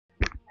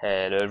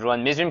Hello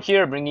everyone, Myzzrym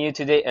here, bringing you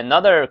today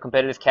another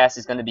competitive cast.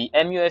 Is going to be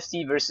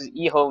MUFC versus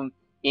EHOME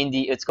in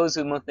the It's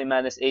Gosu Monthly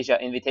Madness Asia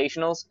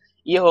Invitationals.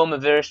 EHOME, a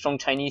very strong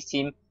Chinese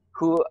team,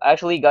 who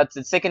actually got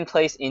the second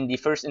place in the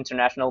first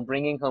international,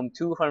 bringing home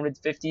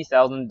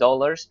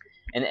 $250,000.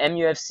 And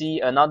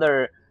MUFC,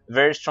 another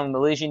very strong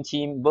Malaysian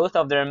team. Both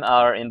of them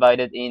are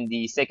invited in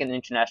the second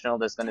international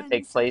that's going to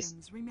take place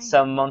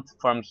some month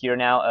from here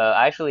now.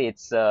 Actually,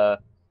 it's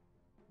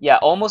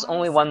almost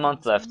only 1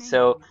 month left.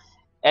 So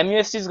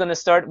MUFC is going to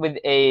start with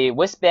a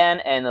Wisp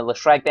ban and a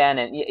Lashrag ban,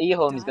 and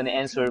EHOME is going to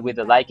answer with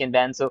a Lycan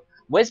ban. So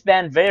Wisp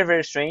ban, very,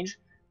 very strange.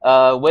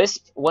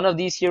 Wisp, one of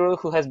these heroes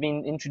who has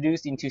been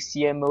introduced into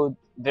CM mode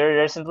very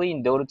recently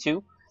in Dota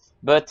 2,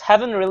 but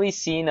haven't really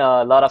seen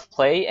a lot of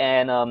play,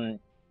 and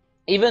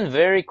even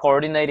very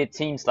coordinated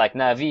teams like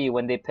Na'Vi,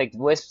 when they picked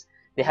Wisp,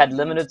 they had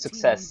limited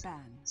success.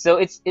 So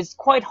it's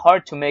quite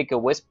hard to make a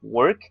Wisp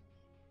work.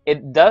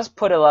 It does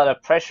put a lot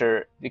of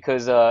pressure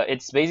because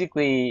it's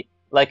basically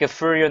like a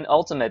Furion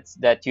ultimate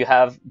that you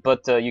have,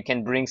 but you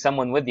can bring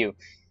someone with you.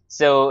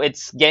 So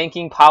it's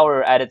ganking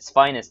power at its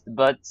finest,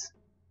 but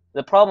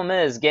the problem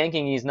is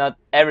ganking is not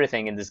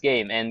everything in this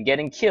game, and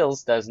getting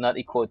kills does not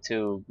equal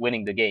to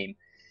winning the game.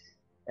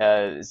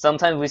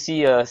 Sometimes we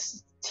see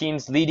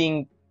teams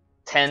leading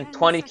 10,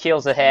 20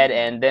 kills ahead,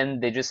 and then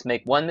they just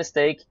make one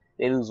mistake,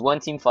 they lose one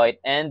team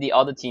fight, and the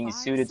other team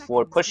is suited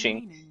for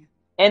pushing,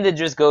 and they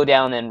just go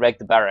down and wreck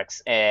the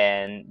barracks,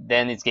 and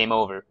then it's game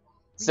over.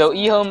 So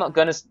EHOME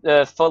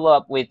gonna follow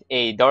up with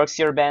a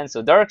Darkseer ban.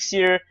 So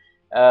Darkseer,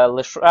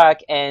 Leshrac,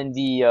 and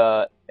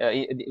the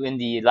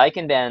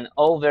Lycan ban,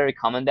 all very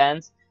common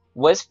bans.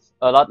 Wisp,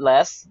 a lot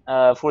less.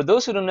 For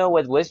those who don't know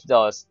what Wisp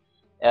does,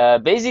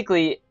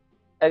 basically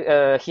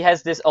he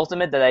has this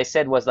ultimate that I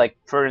said was like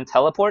Fern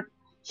Teleport.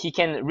 He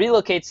can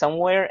relocate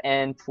somewhere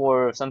and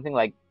for something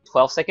like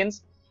 12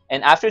 seconds,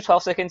 and after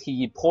 12 seconds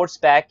he ports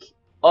back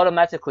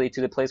automatically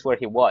to the place where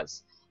he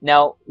was.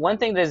 Now, one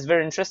thing that is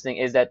very interesting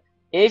is that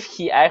if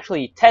he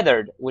actually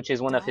tethered, which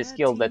is one of his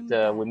skills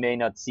that we may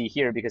not see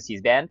here because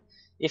he's banned,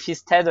 if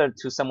he's tethered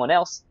to someone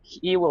else,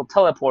 he will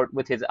teleport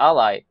with his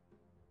ally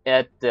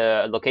at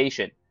the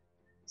location.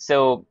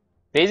 So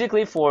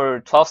basically for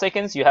 12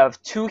 seconds you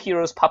have two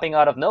heroes popping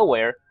out of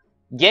nowhere,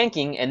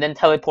 ganking, and then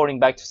teleporting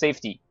back to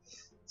safety.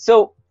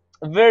 So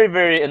very,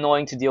 very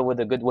annoying to deal with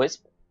a good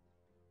Wisp.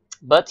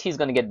 But he's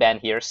going to get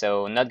banned here,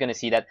 so not going to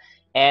see that.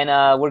 And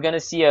we're going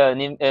to see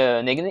an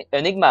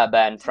Enigma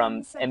ban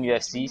from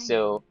MUFC,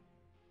 so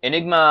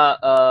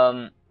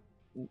Enigma,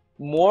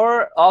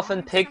 more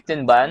often picked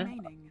than ban.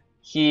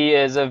 He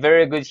is a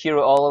very good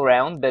hero all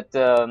around, but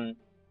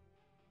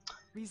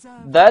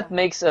that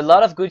makes a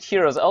lot of good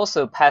heroes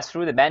also pass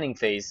through the banning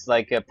phase.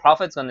 Like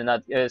Prophet's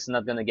is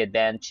not gonna get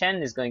banned.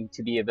 Chen is going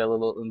to be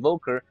available.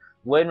 Invoker,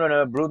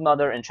 Windrunner,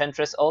 Broodmother,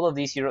 Enchantress, all of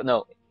these heroes.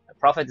 No,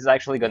 Prophet is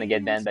actually gonna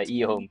get banned by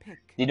EHOME.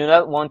 They do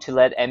not want to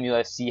let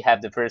MUFC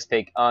have the first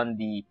pick on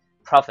the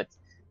Prophet.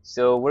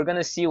 So we're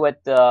gonna see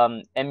what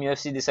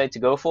MUFC decide to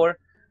go for.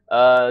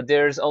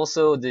 There's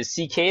also the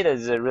CK that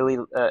is really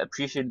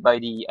appreciated by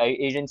the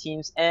Asian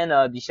teams, and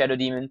the Shadow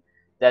Demon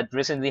that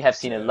recently have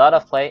seen a lot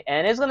of play,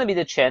 and it's gonna be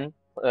the Chen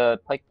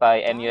picked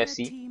by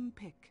MUFC.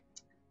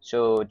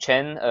 So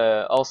Chen,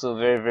 also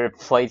very, very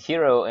played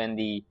hero in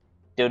the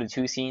Dota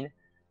 2 scene,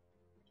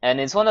 and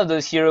it's one of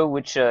those heroes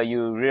which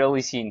you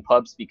rarely see in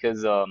pubs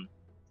because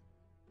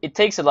it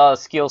takes a lot of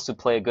skills to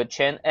play a good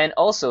Chen, and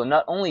also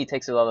not only it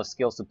takes a lot of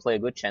skills to play a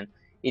good Chen,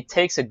 it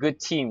takes a good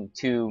team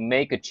to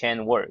make a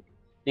Chen work.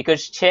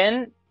 Because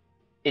Chen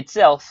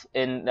itself,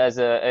 as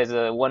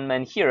a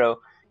one-man hero,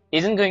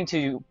 isn't going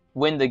to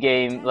win the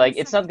game. Like,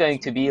 it's not going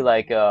to be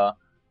like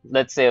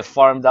let's say a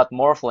farmed up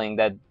Morphling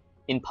that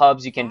in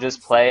pubs you can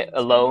just play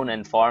alone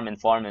and farm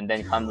and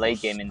then come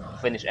late game and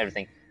finish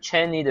everything.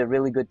 Chen need a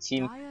really good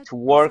team to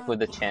work with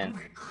the Chen.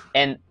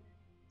 And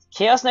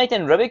Chaos Knight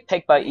and Rubik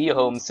picked by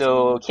EHOME.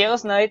 So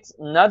Chaos Knight,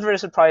 not very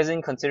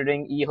surprising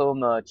considering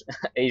EHOME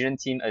Asian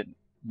team,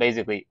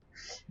 basically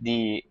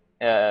the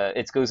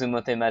It's Gosu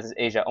Monthly Madness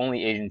Asia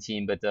only Asian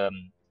team, but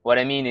what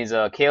I mean is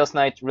Chaos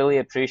Knight really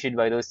appreciated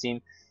by those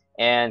team,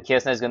 and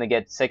Chaos Knight is gonna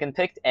get second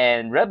picked,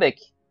 and Rubik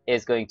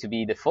is going to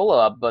be the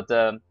follow-up. But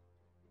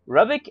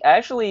Rubik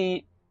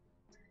actually,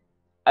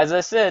 as I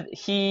said,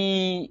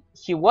 he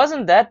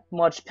wasn't that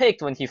much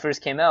picked when he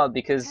first came out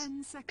because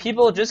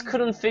people just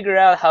couldn't figure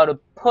out how to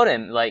put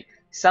him. Like,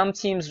 some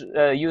teams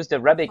used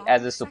the Rubik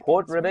as a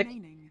support Rubik,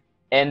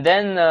 and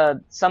then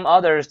some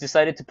others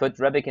decided to put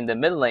Rubik in the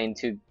mid lane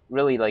to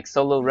really like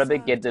solo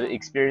Rubik, get the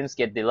experience,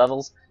 get the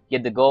levels,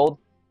 get the gold,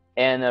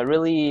 and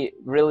really,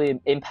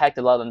 really impact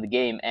a lot on the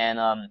game. And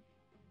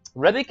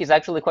Rubik is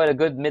actually quite a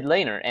good mid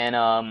laner,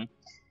 and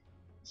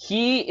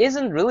he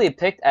isn't really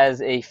picked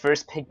as a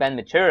first pick ban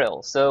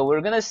material. So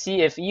we're gonna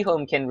see if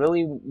EHOME can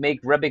really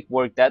make Rubik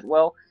work that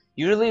well.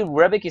 Usually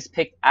Rubik is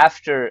picked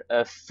after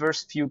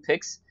first few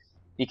picks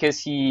because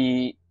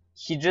he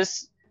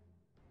just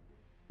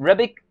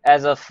Rubik,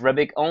 as of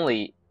Rubik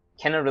only,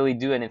 cannot really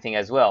do anything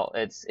as well.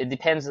 It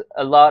depends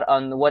a lot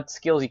on what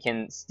skills you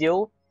can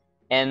steal,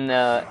 and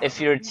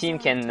if your team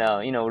can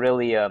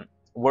really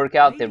work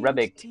out the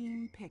Rebik.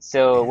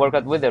 So work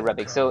out with the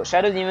Rebik. So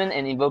Shadow Demon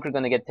and Invoker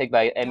gonna get picked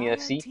by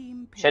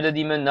MUFC. Shadow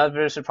Demon, not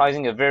very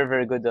surprising, a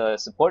very good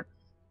support,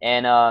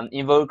 and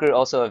Invoker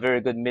also a very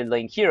good mid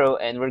lane hero.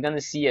 And we're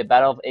gonna see a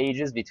battle of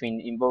ages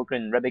between Invoker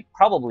and Rebik,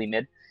 probably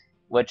mid,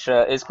 which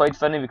is quite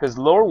funny because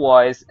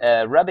lore-wise,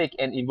 Rebik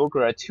and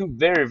Invoker are two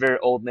very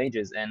old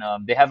mages, and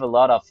they have a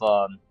lot of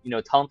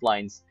taunt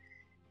lines.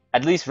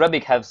 At least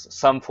Rebik has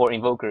some for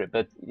Invoker,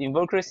 but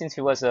Invoker, since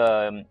he was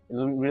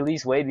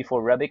released way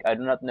before Rebik, I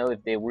do not know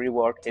if they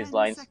reworked his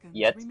lines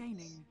yet.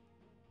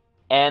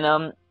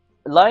 And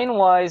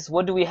line-wise,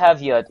 what do we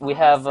have yet? We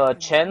have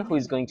Chen, who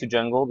is going to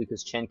jungle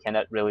because Chen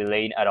cannot really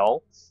lane at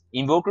all.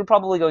 Invoker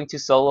probably going to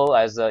solo,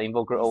 as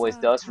Invoker always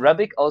does.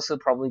 Rebik also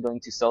probably going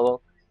to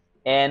solo.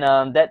 And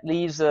that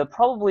leaves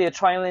probably a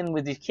tri-lane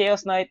with the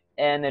Chaos Knight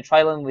and a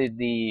tri-lane with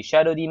the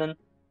Shadow Demon.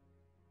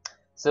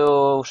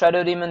 So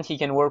Shadow Demon, he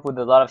can work with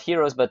a lot of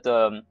heroes, but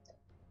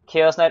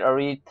Chaos Knight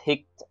already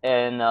picked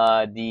and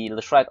the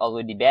Leshrac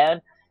already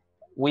banned.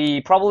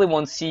 We probably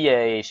won't see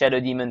a Shadow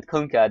Demon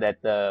Kunkka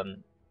that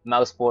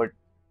Mouseboard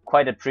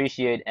quite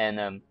appreciate,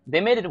 and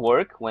they made it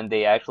work when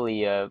they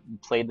actually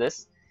played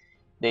this.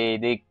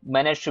 They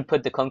managed to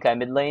put the Kunkka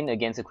mid lane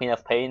against the Queen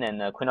of Pain,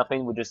 and Queen of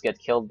Pain would just get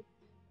killed,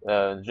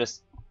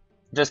 just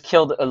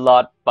killed a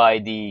lot by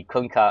the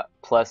Kunkka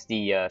plus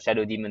the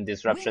Shadow Demon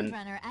Disruption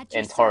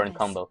and Torrent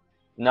combo.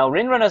 Now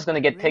Windrunner is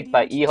gonna get picked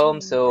by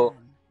EHOME, so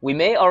we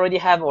may already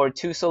have our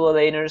two solo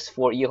laners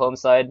for EHOME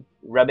side,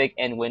 Rebik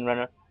and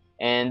Windrunner,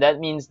 and that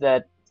means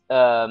that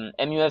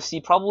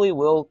MUFC probably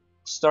will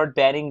start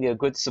banning the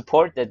good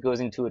support that goes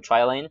into a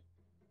tri-lane,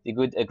 the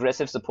good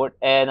aggressive support,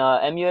 and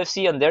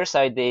MUFC on their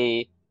side,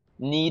 they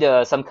need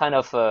some kind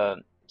of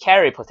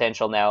carry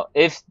potential now,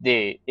 if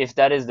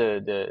that is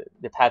the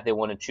path they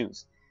want to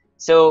choose.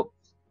 So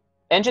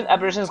Ancient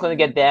Apparition is going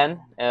to get banned.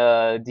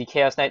 The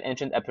Chaos Knight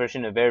Ancient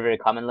Apparition, a very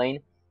common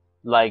lane,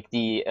 like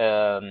the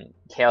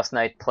Chaos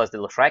Knight plus the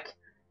Leshrac.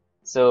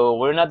 So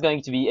we're not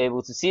going to be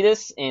able to see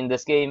this in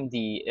this game.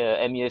 The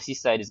MUFC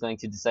side is going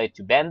to decide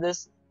to ban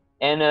this.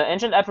 And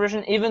Ancient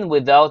Apparition, even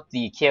without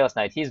the Chaos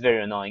Knight, he's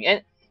very annoying.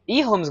 And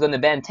EHOME is going to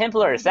ban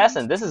Templar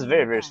Assassin. This is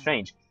very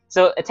strange.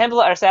 So a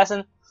Templar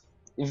Assassin,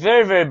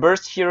 very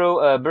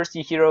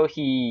bursty hero.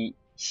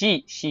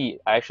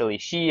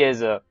 She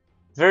is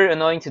very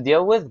annoying to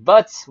deal with,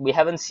 but we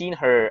haven't seen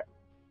her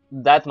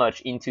that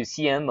much into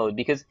CM mode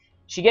because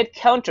she get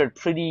countered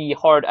pretty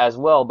hard as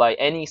well by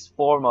any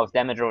form of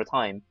damage over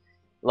time,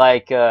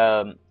 like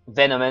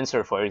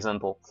Venomancer, for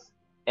example.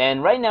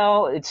 And right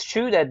now, it's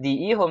true that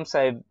the EHOME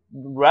side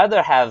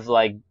rather have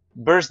like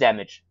burst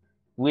damage.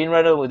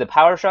 Windrunner with the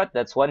power shot,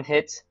 that's one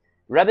hit.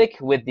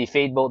 Rebik with the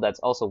Fade Bolt, that's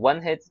also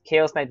one hit.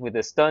 Chaos Knight with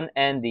the stun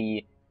and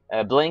the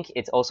blink,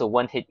 it's also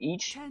one hit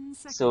each.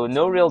 So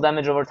no real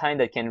damage over time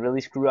that can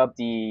really screw up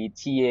the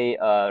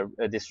TA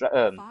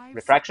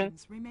refraction.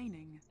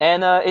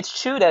 And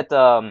it's true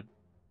that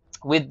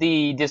with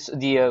the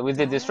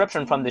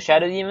disruption from the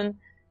Shadow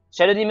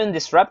Demon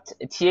disrupt,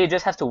 TA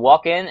just has to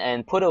walk in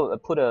and put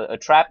a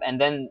trap and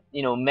then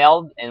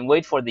meld and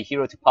wait for the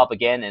hero to pop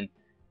again, and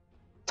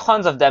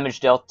tons of damage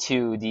dealt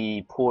to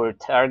the poor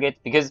target,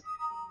 because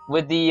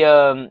with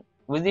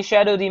the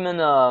Shadow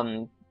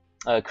Demon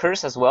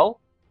curse as well,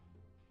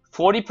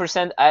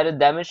 40% added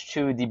damage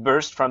to the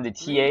burst from the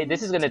TA.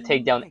 This is gonna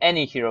take down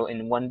any hero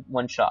in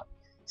one shot.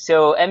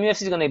 So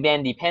MUFC is gonna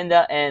ban the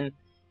Panda, and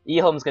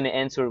EHOME is gonna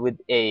answer with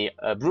a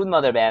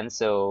Broodmother ban.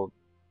 So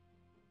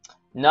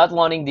not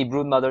wanting the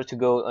Broodmother to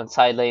go on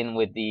side lane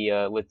with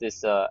the with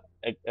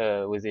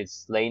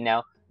its lane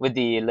now, with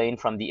the lane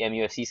from the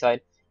MUFC side,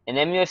 and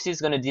MUFC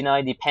is gonna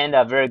deny the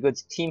Panda, very good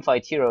team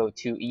fight hero,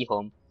 to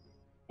EHOME.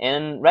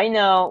 And right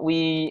now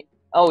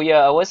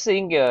I was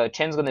saying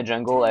Chen's gonna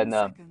jungle, and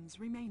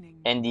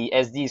the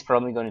SD is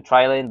probably gonna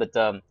tri-lane, but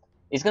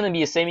it's gonna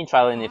be a semi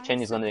tri-lane if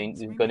Chen is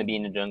gonna be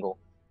in the jungle.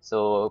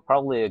 So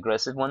probably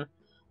aggressive one.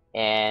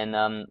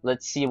 And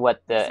let's see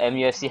what the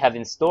MUFC have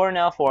in store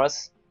now for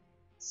us.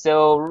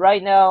 So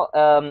right now,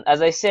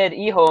 as I said,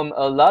 EHOME,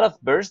 a lot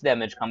of burst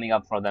damage coming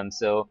up for them.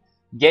 So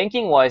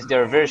ganking wise,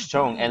 they're very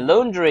strong. And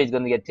Lone Druid is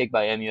gonna get picked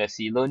by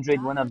MUFC. Lone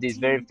Druid, one of these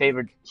very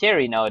favorite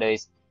carry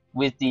nowadays,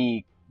 with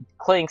the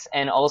Clinks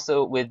and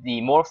also with the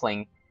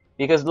Morphling,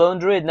 because Lone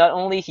Druid, not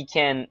only he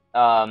can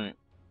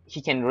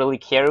really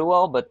carry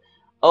well, but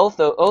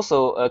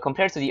also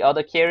compared to the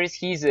other carries,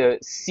 he's a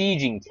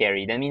sieging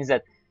carry. That means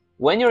that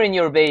when you're in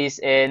your base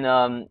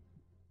and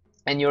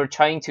you're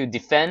trying to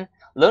defend,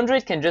 Lone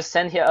Druid can just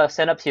send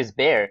up his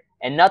bear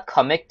and not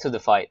commit to the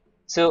fight.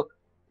 So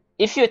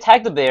if you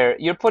attack the bear,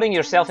 you're putting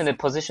yourself in a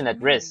position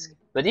at risk.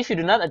 But if you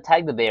do not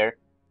attack the bear,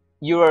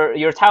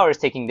 your tower is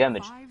taking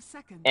damage.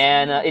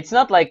 And it's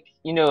not like,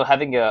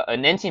 having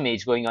an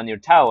anti-mage going on your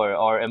tower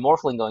or a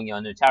Morphling going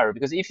on your tower,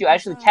 because if you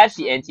actually catch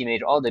the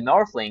anti-mage or the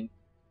Morphling,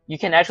 you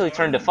can actually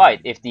turn the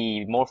fight if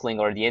the Morphling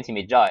or the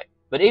anti-mage die.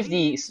 But if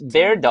the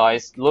bear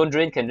dies, Lone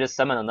Druid can just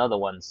summon another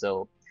one.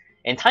 So,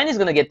 and Tiny's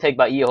gonna get picked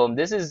by EHOME.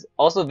 This is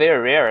also very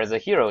rare as a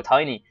hero,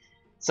 Tiny.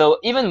 So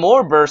even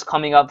more burst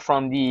coming up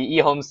from the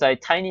EHOME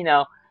side. Tiny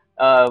now,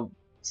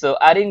 So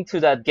adding to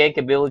that gank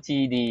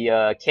ability,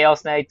 the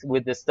Chaos Knight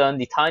with the stun,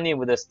 the Tiny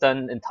with the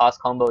stun and toss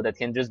combo that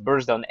can just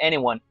burst down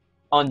anyone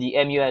on the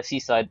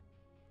MUFC side,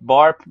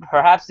 bar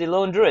perhaps the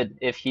Lone Druid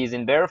if he's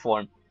in bear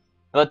form.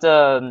 But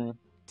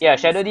yeah,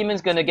 Shadow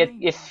Demon's gonna get,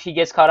 if he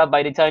gets caught up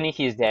by the Tiny,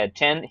 he's dead.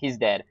 Chen, he's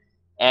dead.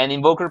 And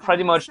Invoker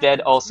pretty much dead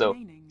also.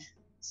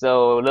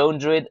 So Lone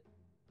Druid,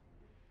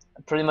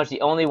 pretty much the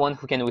only one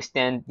who can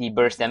withstand the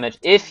burst damage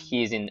if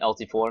he's in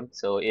ulti form,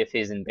 so if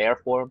he's in bear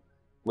form,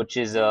 which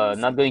is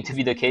not going to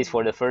be the case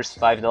for the first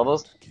 5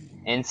 levels.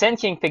 And Sand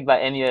King picked by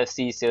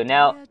MUFC, so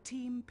now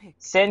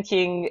Sand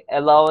King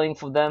allowing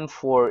for them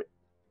for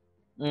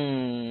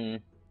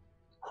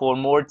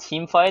more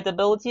team fight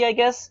ability, I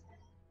guess.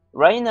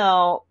 Right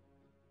now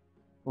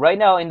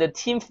in the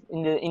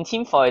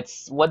team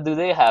fights, what do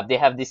they have? They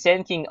have the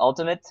Sand King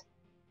ultimate,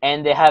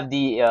 and they have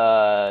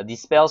the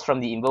spells from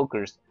the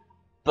invokers.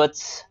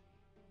 But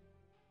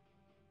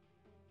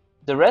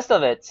the rest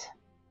of it,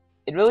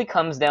 it really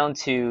comes down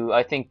to,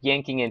 I think,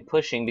 yanking and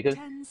pushing, because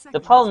the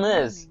problem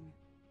is,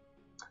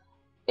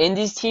 in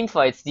these team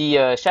fights,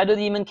 the Shadow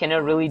Demon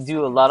cannot really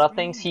do a lot of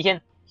things. He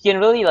can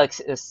really like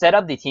set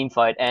up the team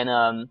fight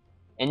and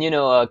you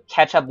know,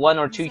 catch up 1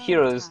 or 2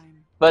 heroes.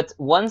 But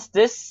once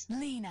this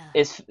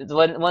is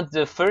once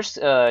the first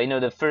you know,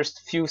 the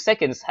first few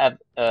seconds have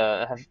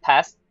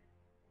passed,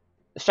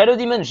 Shadow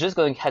Demon is just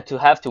going to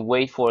have to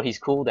wait for his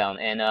cooldown,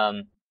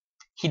 and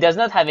he does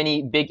not have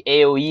any big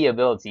AoE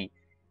ability.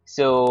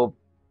 So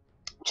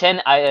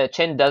Chen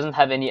doesn't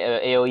have any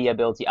AoE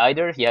ability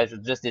either. He has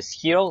just this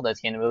hero that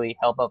can really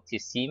help out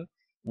his team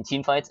in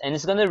team fights, and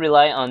it's gonna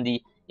rely on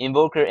the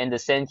Invoker and the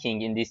Sand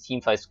King in these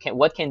team fights.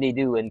 What can they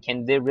do, and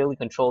can they really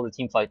control the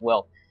team fight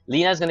well?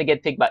 Lena's gonna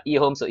get picked by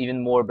EHOME, so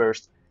even more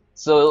burst.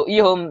 So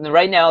EHOME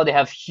right now, they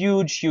have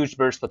huge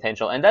burst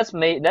potential, and that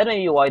may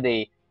be why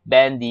they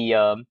banned the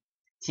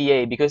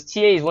TA, because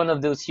TA is one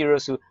of those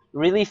heroes who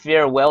really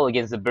fare well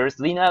against the burst.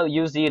 Lina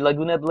used the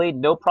Laguna Blade,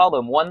 no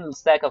problem. 1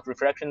 stack of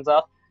refractions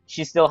off,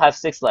 she still has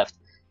 6 left.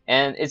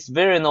 And it's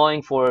very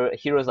annoying for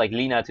heroes like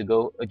Lina to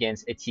go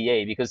against a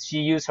TA, because she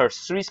used her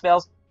 3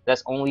 spells.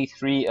 That's only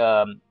 3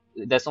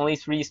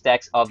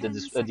 stacks of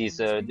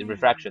the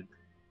refraction.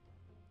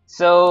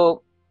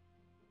 So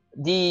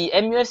the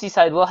MUFC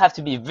side will have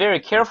to be very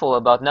careful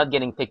about not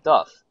getting picked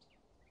off.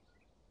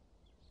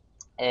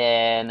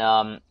 And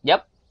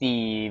yep,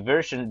 the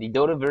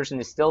Dota version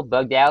is still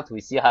bugged out.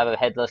 We still have a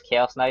headless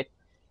Chaos Knight.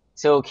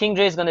 So King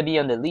J is gonna be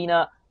on the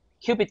Lina,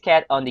 Cupid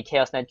Cat on the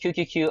Chaos Knight,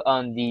 QQQ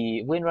on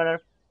the Windrunner,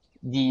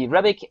 the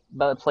Rebic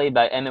played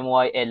by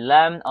MMY, and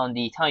Lamb on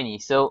the Tiny.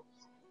 So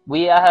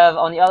we have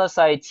on the other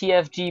side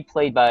TFG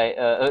played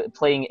by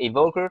playing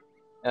Evoker,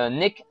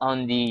 Nick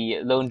on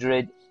the Lone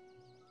Druid,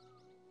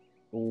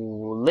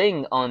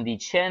 Ling on the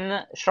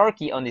Chen,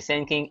 Sharky on the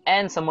Sand King,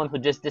 and someone who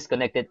just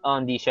disconnected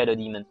on the Shadow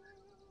Demon.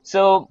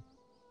 So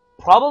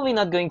probably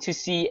not going to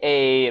see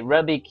a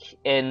Rebic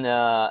and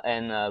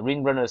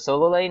Windrunner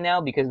solo lane now,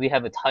 because we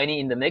have a Tiny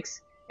in the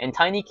mix. And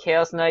Tiny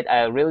Chaos Knight,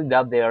 I really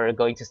doubt they are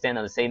going to stand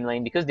on the same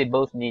lane, because they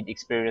both need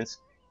experience.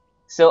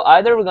 So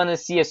either we're gonna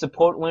see a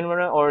support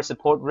Windrunner or a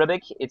support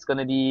Rebic. It's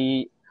gonna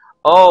be,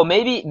 oh,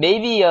 maybe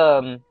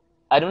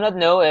I do not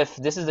know if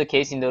this is the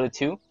case in Dota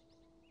 2,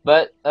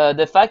 but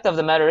the fact of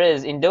the matter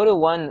is, in Dota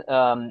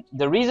 1,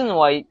 the reason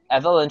why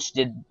Avalanche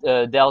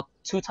dealt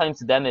 2 times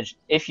the damage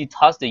if you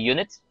toss the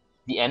unit,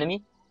 the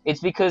enemy, it's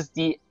because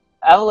the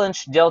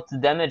Avalanche dealt the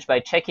damage by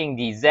checking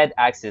the Z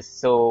axis,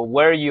 so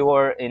where you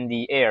are in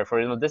the air. For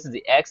example, this is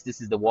the X,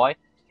 this is the Y,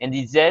 and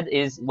the Z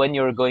is when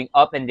you're going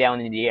up and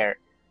down in the air.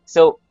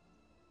 So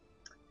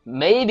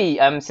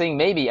maybe, I'm saying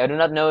maybe, I do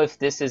not know if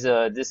this is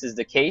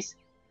the case.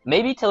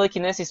 Maybe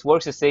telekinesis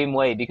works the same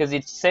way, because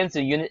it sends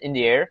a unit in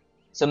the air.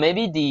 So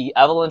maybe the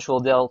Avalanche will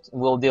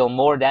deal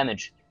more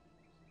damage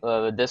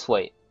this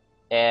way,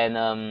 and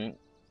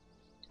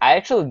I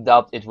actually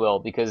doubt it will,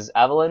 because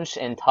Avalanche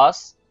and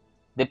Toss,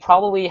 they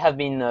probably have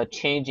been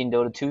changed in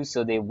Dota 2,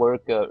 so they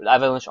work.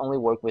 Avalanche only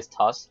work with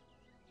Toss,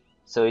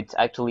 so it's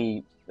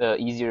actually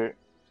easier.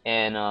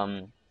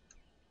 And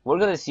we're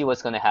gonna see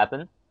what's gonna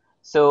happen.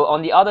 So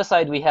on the other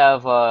side, we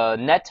have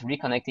Net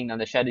reconnecting on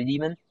the Shadow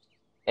Demon,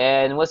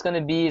 and what's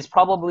gonna be is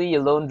probably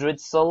a Lone Druid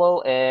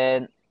solo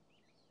and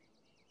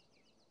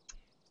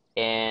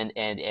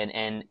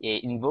a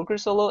Invoker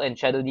solo, and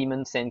Shadow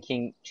Demon, Sand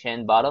King,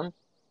 Chen bottom.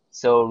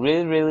 So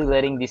really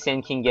letting the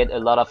Sand King get a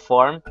lot of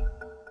farm.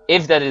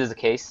 If that is the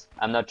case,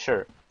 I'm not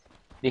sure.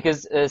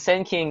 Because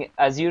Sand King,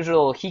 as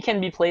usual, he can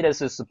be played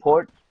as a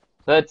support,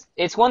 but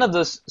it's one of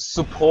those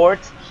support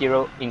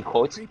hero, in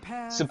quotes,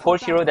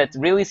 support hero that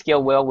really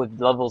scale well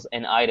with levels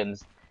and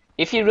items.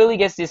 If he really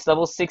gets this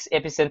level 6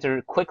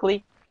 epicenter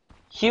quickly,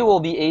 he will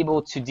be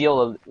able to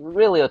deal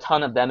really a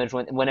ton of damage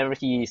whenever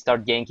he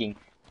starts ganking.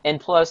 And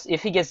plus,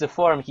 if he gets the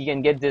farm, he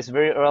can get this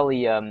very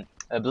early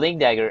Blink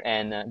Dagger,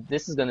 and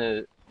this is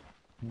gonna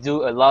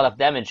do a lot of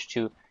damage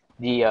to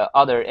the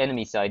other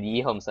enemy side, the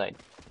EHOME side.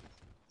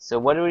 So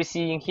what are we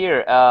seeing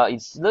here?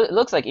 It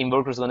looks like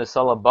Invoker's gonna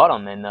solo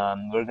bottom, and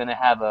we're gonna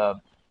have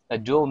a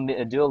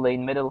dual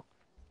lane middle,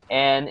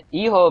 and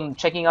EHOME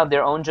checking out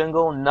their own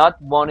jungle, not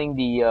wanting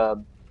the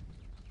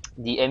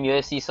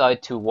MUFC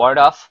side to ward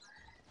off.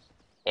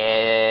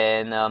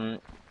 And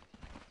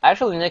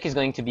actually Nick is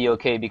going to be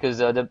okay because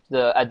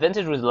the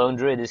advantage with Lone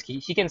Druid is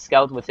he can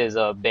scout with his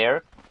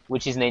bear,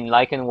 which is named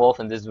Lycan Wolf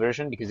in this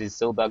version because he's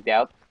so bugged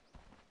out.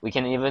 We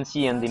can even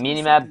see on the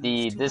minimap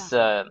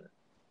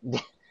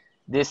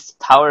this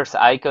tower's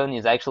icon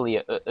is actually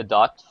a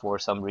dot for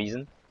some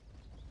reason.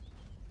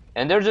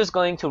 And they're just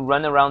going to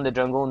run around the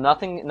jungle.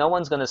 No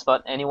one's gonna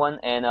spot anyone,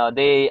 and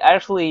they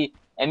actually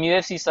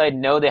MUFC side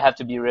know they have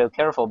to be real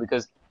careful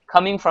because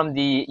coming from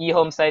the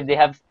EHOME side, they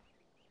have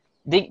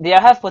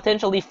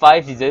potentially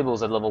 5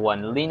 disables at level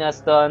 1. Lina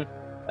stun,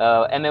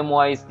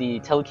 MMY's the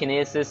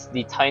telekinesis,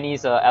 the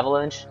Tiny's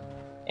avalanche,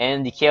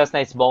 and the Chaos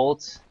Knight's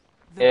bolt,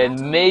 and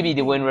maybe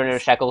the Windrunner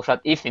shackle shot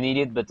if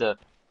needed, but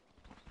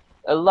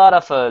a lot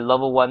of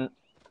level 1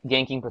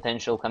 ganking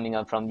potential coming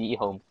up from the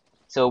EHOME.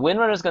 So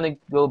Windrunner's gonna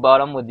go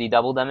bottom with the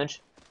double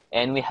damage,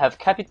 and we have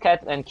Capit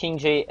Cat and King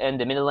J in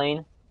the middle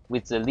lane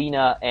with the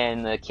Lina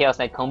and Chaos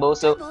Knight combo.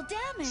 So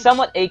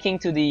somewhat akin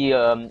to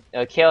the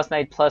Chaos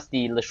Knight plus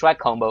the Leshrac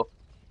combo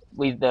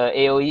with the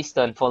AoE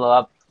stun follow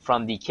up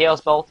from the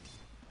Chaos Bolt.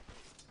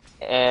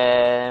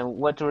 And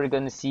what we're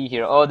gonna see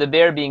here? Oh, the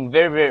bear being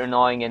very, very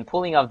annoying and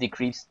pulling off the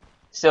creeps.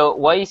 So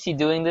why is he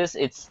doing this?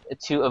 It's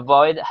to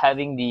avoid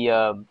having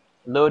the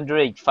Lone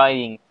Druid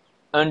fighting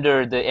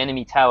under the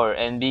enemy tower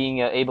and being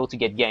able to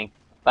get ganked.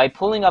 By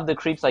pulling up the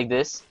creeps like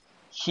this,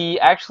 he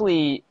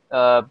actually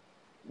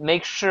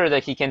makes sure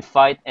that he can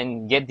fight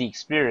and get the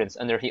experience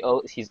under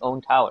his own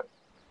tower.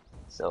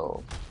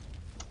 So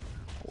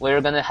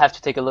we're gonna have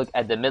to take a look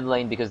at the mid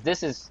lane because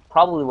this is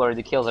probably where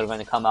the kills are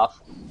gonna come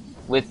off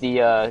with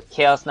the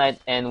Chaos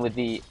Knight and with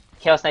the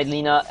Chaos Knight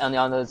Lina. On the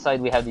other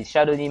side we have the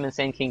Shadow Demon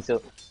Sand King.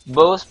 So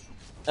both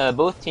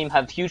teams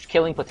have huge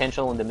killing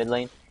potential in the mid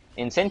lane.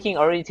 And Sand King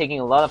already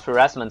taking a lot of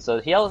harassment, so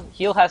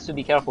he'll has to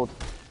be careful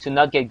to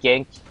not get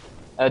ganked,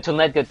 to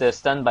not get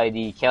stunned by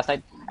the Chaos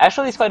Knight.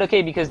 Actually, it's quite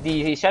okay because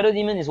the Shadow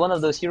Demon is one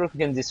of those heroes who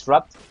can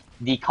disrupt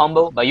the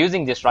combo by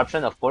using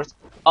disruption, of course,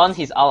 on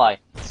his ally.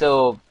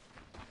 So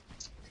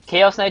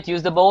Chaos Knight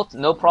used the bolt,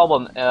 no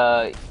problem.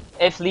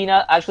 If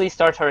Lina actually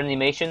starts her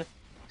animation,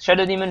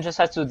 Shadow Demon just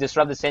has to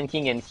disrupt the Sand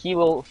King, and he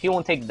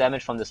won't take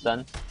damage from the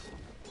stun.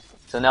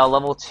 So now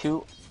level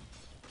 2.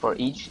 For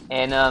each,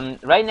 and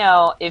right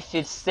now, if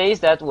it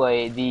stays that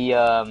way, the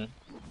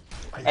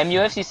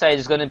MUFC side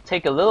is going to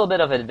take a little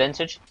bit of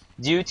advantage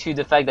due to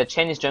the fact that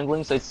Chen is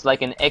jungling, so it's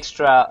like an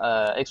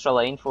extra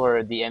lane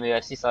for the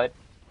MUFC side.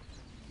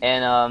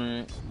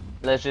 And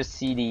let's just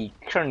see the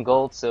current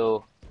gold.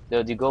 So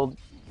the gold,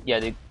 yeah,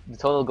 the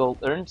total gold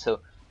earned. So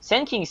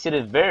Sand King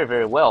suited very,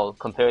 very well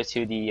compared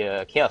to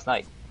the Chaos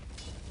Knight.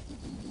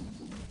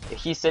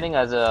 He's sitting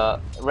as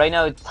a right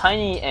now.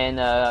 Tiny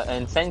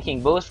and Sand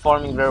King both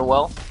farming very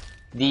well.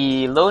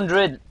 The Lone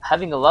Druid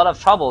having a lot of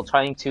trouble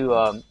trying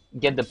to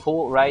get the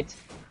pull right,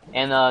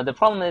 and the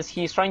problem is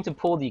he's trying to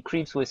pull the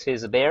creeps with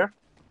his bear,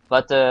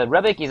 but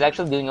Rebek is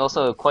actually doing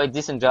also a quite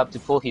decent job to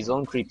pull his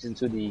own creeps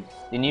into the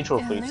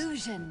neutral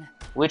creeps,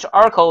 which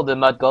are called the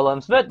mud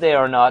golems, but they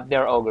are not.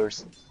 They're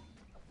ogres.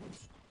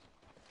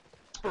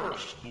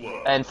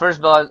 And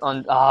first blood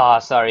on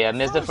sorry, I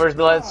missed the first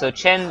blood. So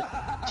Chen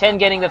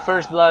getting the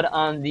first blood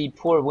on the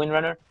poor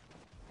Windrunner.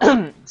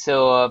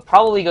 So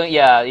probably going,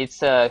 yeah, it's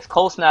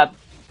Cold Snap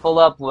pulled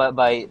up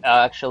by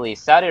actually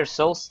Satyr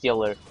Soul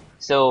Stealer.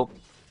 So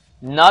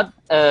not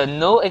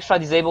no extra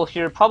disable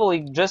here.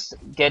 Probably just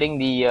getting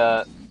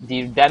the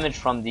damage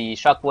from the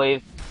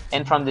Shockwave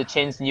and from the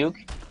Chen's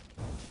nuke.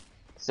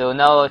 So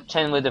now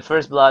Chen with the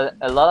first blood,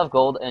 a lot of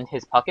gold in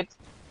his pocket.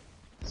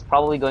 He's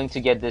probably going to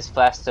get this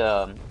fast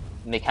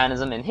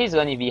mechanism, and he's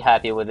going to be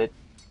happy with it.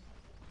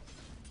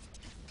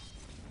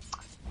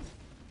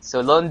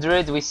 So Lone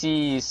Druid, we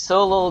see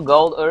so little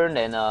gold earned,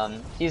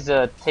 and he's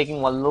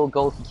taking what little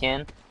gold he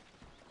can.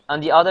 On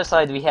the other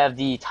side, we have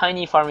the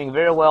Tiny farming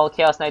very well,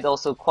 Chaos Knight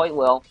also quite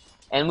well,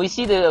 and we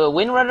see the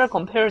Windrunner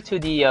compared to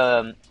the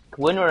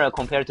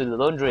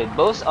Lone Druid,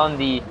 both on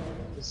the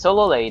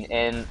solo lane,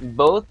 and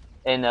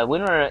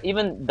Windrunner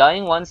even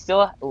dying one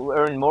still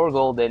earn more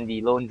gold than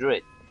the Lone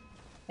Druid,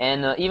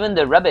 and even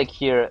the Rebek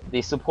here,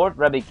 the support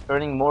Rebek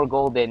earning more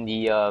gold than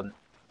the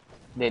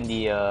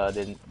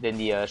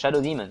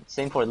Shadow Demon.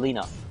 Same for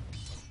Lina.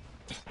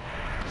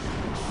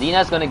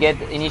 Lina's gonna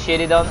get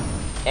initiated on,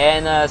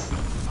 and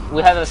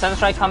we have a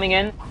Sunstrike coming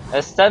in,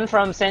 a stun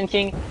from Sand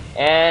King,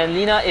 and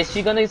Lina, is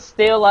she gonna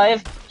stay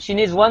alive? She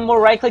needs one more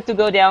right click to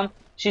go down.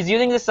 She's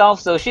using the self,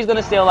 so she's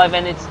gonna stay alive,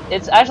 and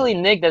it's actually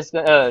Nick that's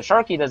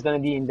Sharky that's gonna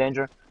be in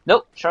danger.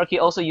 Nope, Sharky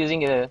also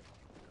using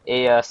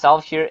a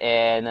self here,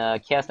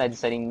 and Chaos Knight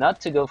deciding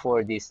not to go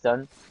for the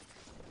stun.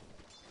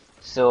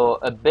 So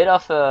a bit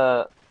of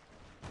a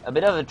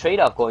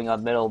trade-off going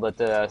up middle,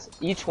 but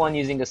each one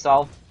using a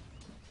salve,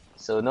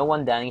 so no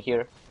one dying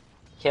here.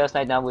 Chaos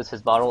Knight now with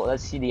his bottle.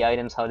 Let's see the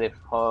items, how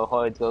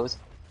it goes.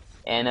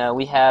 And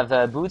we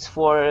have boots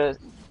for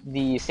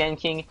the Sand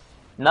King.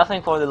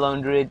 Nothing for the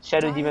Lone Druid.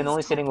 Shadow Demon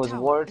only sitting was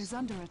wards.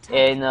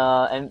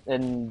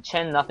 And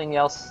Chen, nothing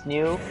else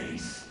new.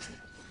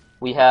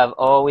 We have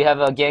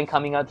a gang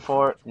coming out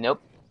for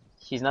nope.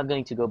 He's not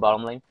going to go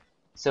bottom lane.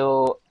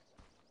 So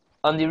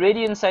on the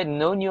Radiant side,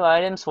 no new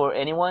items for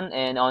anyone,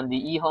 and on the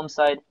EHOME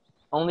side,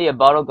 only a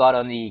Bottle God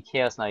on the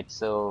Chaos Knight.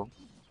 So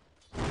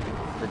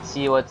let's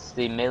see what's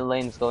the mid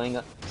lane's going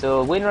on.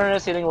 So Windrunner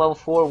sitting level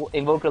 4,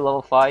 Invoker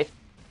level 5,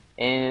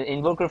 and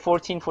Invoker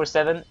 14 for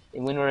 7,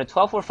 and Windrunner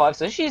 12 for 5.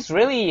 So she's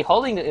really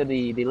holding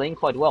the lane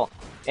quite well.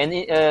 And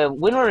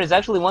Windrunner is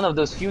actually one of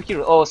those few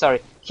heroes. Oh, sorry,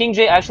 King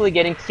J actually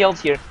getting killed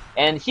here,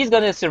 and he's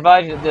gonna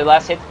survive the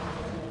last hit.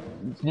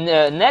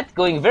 Net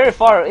going very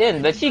far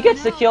in, but he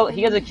gets the kill.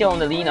 He gets a kill on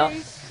the Lina.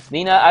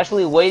 Lina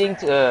actually waiting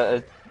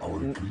to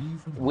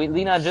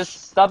Lina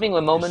just stopping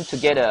a moment to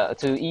get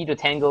to eat a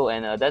tango,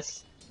 and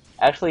that's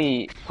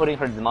actually putting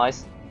her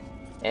demise.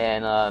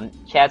 And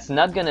Cat's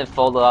not gonna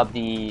follow up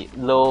the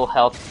low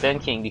health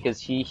Sand King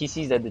because he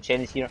sees that the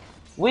Chen is here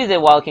with a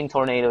Wild King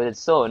Tornado. That's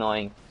so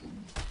annoying.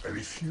 I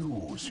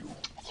refuse you.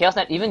 Chaos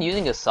Knight even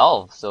using a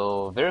salve,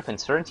 so very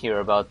concerned here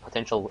about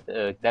potential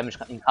damage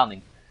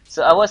incoming.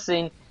 So I was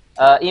saying.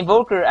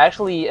 Invoker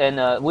actually, and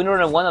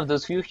Windrunner, one of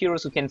those few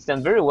heroes who can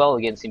stand very well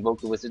against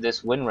Invoker with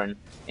this Windrun.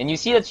 And you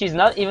see that she's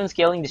not even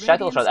scaling the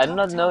Shackle Shot. I do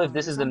not know if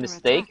this is a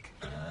mistake,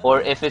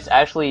 or if it's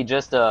actually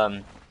just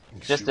the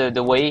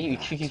way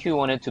QQQ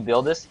wanted to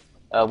build this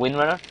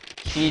Windrunner.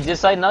 She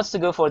decided not to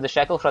go for the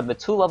Shackle Shot, but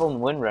 2-level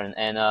Windrun,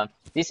 and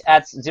this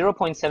adds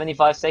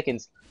 0.75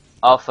 seconds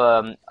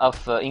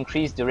of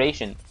increased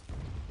duration.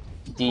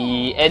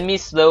 The enemy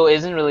slow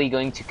isn't really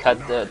going to cut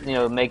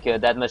make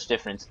that much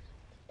difference.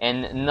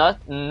 And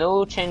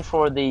no change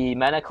for the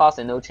mana cost,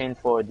 and no change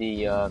for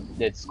the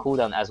its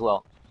cooldown as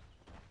well.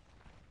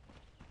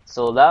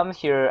 So Lam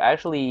here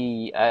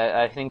actually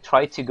I think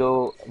tried to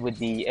go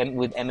with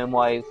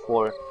MMY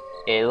for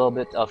a little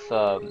bit of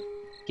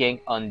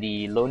gank on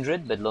the Lone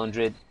Druid, but Lone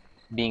Druid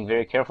being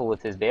very careful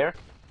with his bear,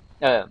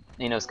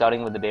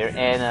 scouting with the bear.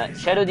 And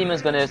Shadow Demon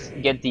is gonna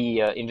get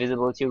the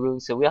invisibility rune,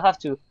 so we'll have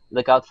to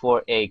look out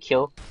for a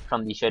kill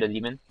from the Shadow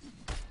Demon.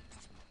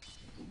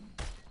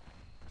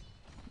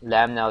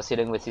 Lamb now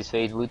sitting with his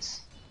phase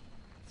boots,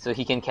 so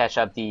he can catch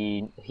up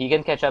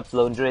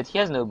Lone Druid. He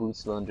has no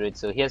boots, Lone Druid,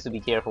 so he has to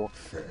be careful.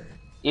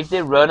 If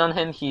they run on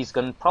him, he's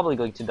probably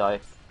going to die.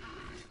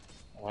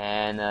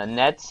 And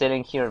Net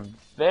sitting here,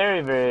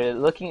 very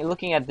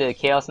looking at the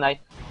Chaos Knight,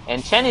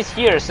 and Chen is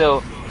here,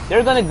 so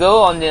they're gonna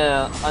go on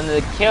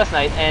the Chaos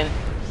Knight, and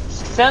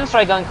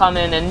Sunstrike gonna come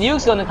in, and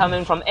Nuke's gonna come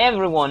in from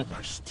everyone.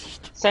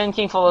 Sand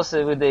King follows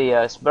with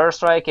the Burst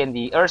Strike and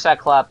the Ursa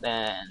Clap,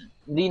 and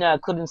Lina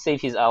couldn't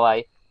save his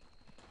ally.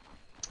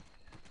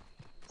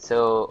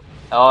 So,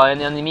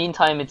 and in the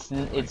meantime,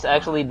 it's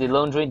actually the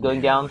Lone Druid going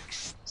down.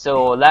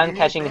 So Lan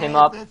catching him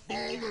up.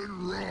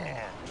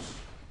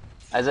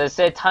 As I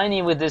said,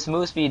 Tiny with this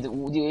move speed,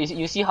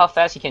 you see how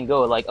fast he can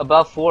go, like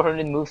above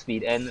 400 move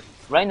speed. And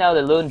right now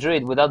the Lone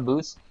Druid without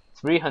boots,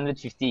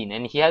 315,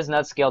 and he has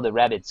not scaled the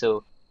rabbit,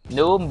 so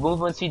no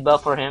movement speed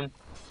buff for him.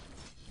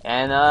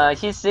 And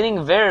he's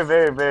sitting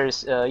very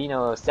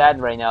sad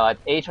right now at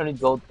 800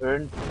 gold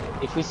earned.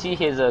 If we see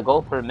his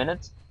gold per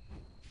minute,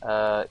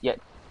 yeah.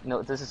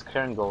 No, this is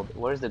current gold.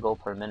 Where's the gold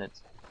per minute?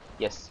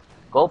 Yes.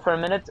 Gold per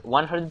minute,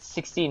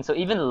 116. So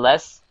even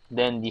less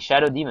than the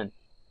Shadow Demon.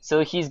 So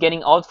he's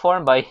getting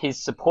outfarmed by his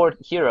support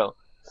hero.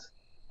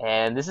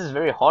 And this is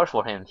very hard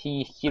for him.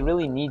 He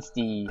really needs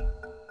the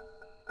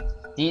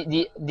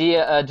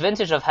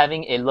advantage of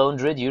having a Lone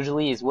Druid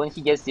usually is when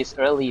he gets this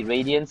early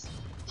Radiance,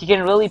 he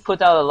can really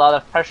put out a lot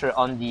of pressure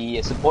on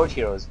the support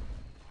heroes.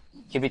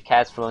 Cupid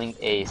Cat throwing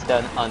a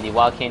stun on the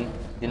Wild King,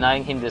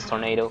 denying him this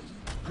tornado.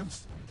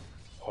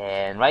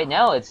 And right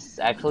now it's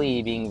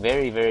actually being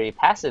very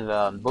passive.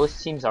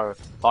 Both teams are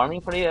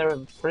farming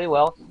pretty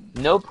well.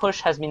 No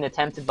push has been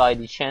attempted by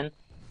the Chen.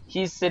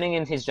 He's sitting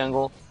in his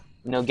jungle,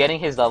 getting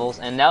his levels,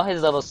 and now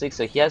he's level 6,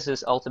 so he has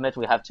this ultimate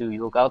we have to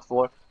look out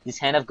for. This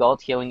Hand of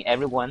God healing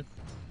everyone,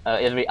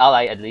 every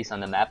ally at least on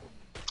the map.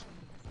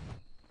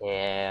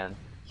 And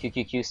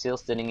QQQ still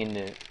sitting in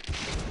the...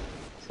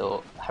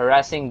 So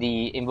harassing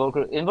the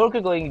Invoker. Invoker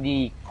going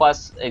the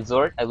plus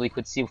Exhort, as we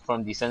could see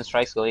from the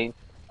Sunstrikes going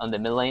on the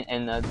mid lane,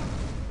 and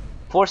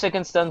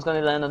 4-second stun's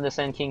gonna land on the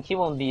Sand King. He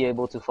won't be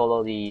able to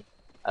follow the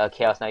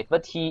Chaos Knight,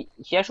 but he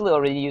actually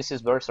already used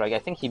his Burst Strike. I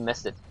think he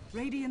missed it.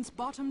 Radiant's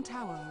bottom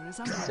tower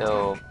is under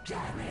so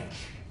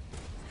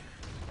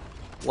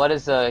what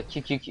is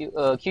QQQ?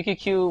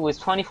 QQQ with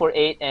 20 for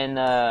 8 and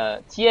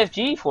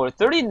TFG for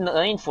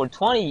 39 for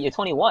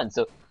 21.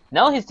 So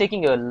now he's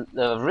taking a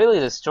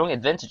really strong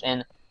advantage,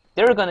 and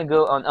they're gonna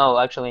go on. Oh,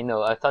 actually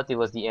no, I thought it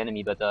was the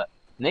enemy, but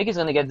Nick is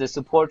gonna get the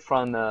support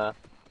from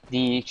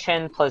the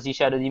Chen plus the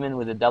Shadow Demon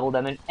with the double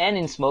damage and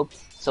in smoke.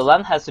 So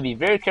Lam has to be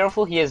very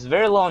careful. He has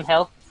very low on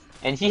health,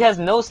 and he has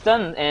no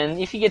stun, and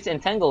if he gets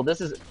entangled,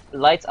 this is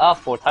lights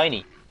off for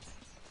Tiny.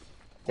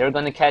 They're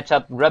gonna catch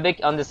up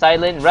Rubik on the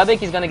side lane.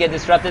 Rubik is gonna get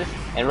disrupted,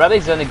 and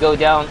Rubik's gonna go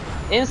down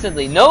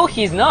instantly. No,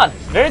 he's not.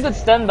 Very good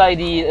stun by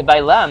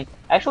Lam,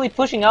 actually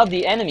pushing out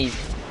the enemies.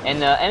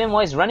 and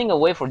MMY is running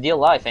away for dear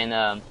life,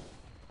 and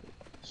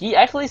he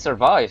actually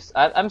survives.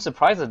 I'm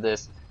surprised at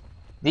this.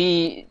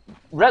 The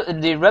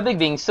Rebic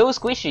being so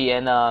squishy,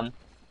 and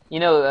you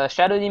know,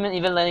 Shadow Demon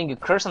even landing a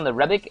curse on the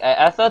Rebic.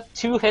 I thought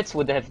 2 hits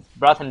would have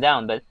brought him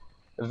down, but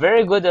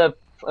very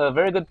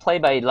good play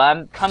by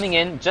Lamb, coming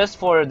in just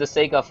for the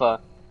sake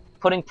of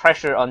putting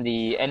pressure on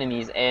the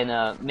enemies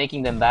and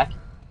making them back.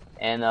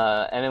 And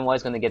MMY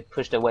is gonna get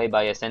pushed away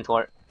by a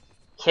Centaur.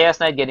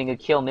 Chaos Knight getting a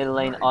kill mid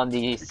lane on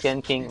the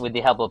Sand King with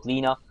the help of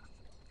Lina.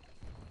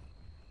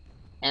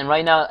 And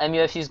right now,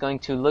 MUFC is going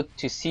to look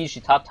to siege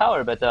the top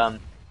tower, but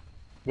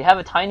they have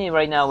a Tiny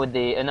right now with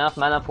the enough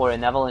mana for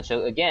an Avalanche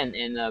again,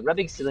 and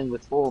Rebic's dealing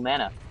with full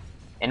mana.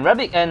 And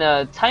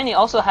Tiny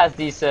also has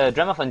this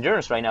Drum of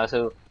Endurance right now,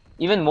 so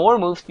even more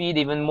move speed,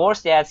 even more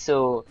stats,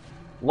 so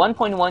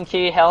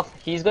 1.1k health,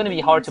 he's going to be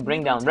hard to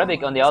bring down.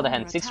 Rebic, on the other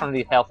hand,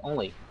 600 health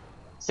only.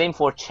 Same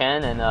for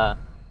Chen and a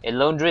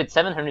Lone Druid,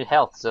 700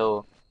 health,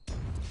 so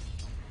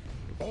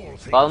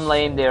bottom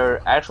lane,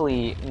 they're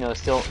actually, you know,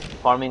 still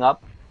farming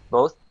up,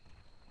 both.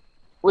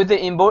 With the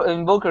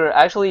Invoker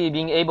actually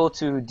being able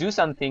to do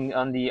something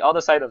on the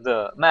other side of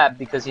the map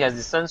because he has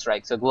the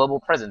Sunstrike, so global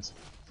presence.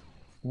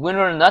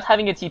 Winner not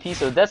having a TP,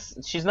 so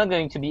she's not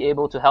going to be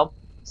able to help.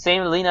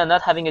 Same Lina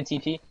not having a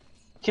TP.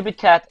 Cupid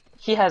Cat,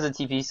 he has a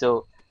TP,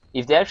 so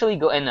if they actually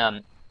go,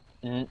 and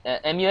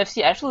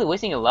MUFC actually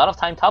wasting a lot of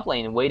time top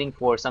lane waiting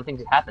for something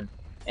to happen.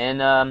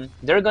 And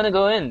they're gonna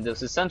go in. The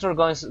Centaur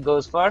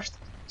goes first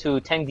to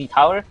tank the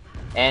tower,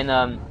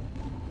 and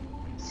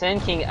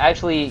Sand King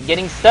actually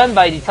getting stunned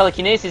by the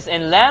telekinesis,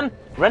 and Lamb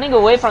running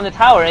away from the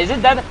tower. Is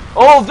it that?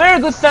 Oh, very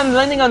good stun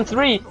landing on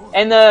 3,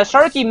 and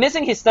Sharky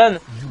missing his stun.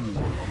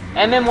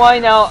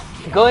 MMY now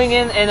going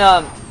in,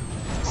 and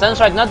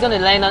Sunstrike not gonna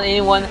land on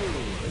anyone.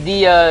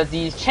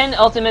 The Chen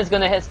ultimate is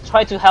gonna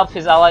try to help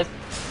his allies.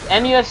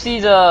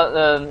 MUFC's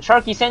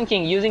Sharky Sand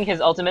King using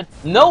his ultimate.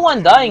 No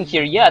one dying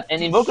here yet,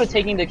 and Invoker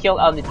taking the kill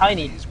on the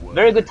Tiny.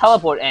 Very good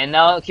teleport, and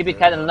now Cupid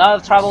Cat in a lot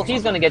of trouble.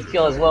 He's gonna get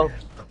killed as well.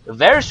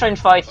 Very strange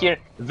fight here.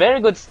 Very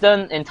good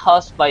stun and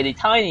toss by the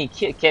Tiny,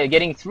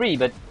 getting 3,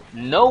 but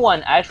no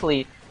one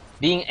actually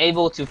being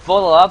able to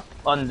follow up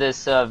on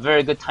this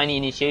very good Tiny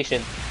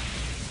initiation.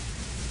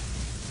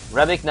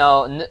 Rebic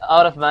now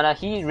out of mana.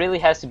 He really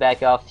has to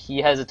back off. He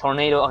has a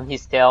tornado on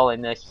his tail,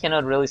 and he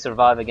cannot really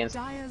survive against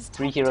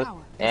 3 heroes.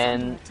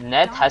 And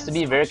Net has to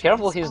be very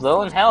careful. He's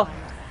low on health.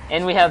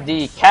 And we have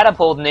the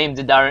catapult named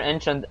the Dire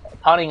Enchant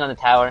pounding on the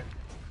tower.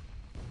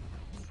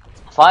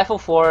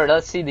 504.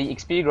 Let's see the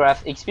XP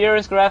graph.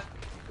 Experience graph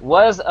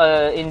was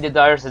in the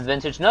Dire's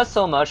advantage, not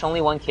so much,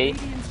 only 1k.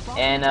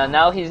 And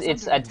now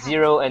it's at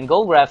 0. And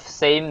gold graph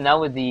same.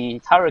 Now with the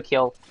tower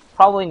kill,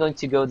 probably going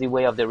to go the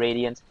way of the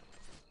Radiant.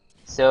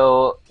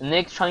 So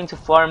Nick trying to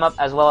farm up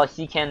as well as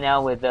he can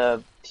now with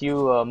the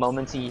few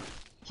moments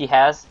he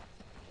has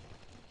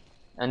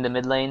in the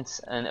mid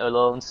lanes and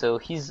alone. So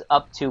he's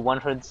up to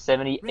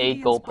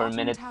 178 gold per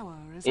minute.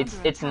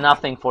 It's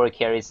nothing for a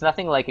carry. It's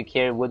nothing like a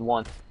carry would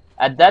want.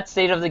 At that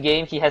stage of the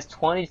game, he has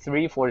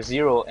 23 for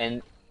 0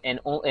 and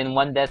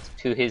 1 death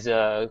to his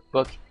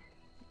book.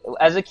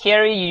 As a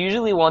carry, you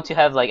usually want to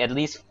have like at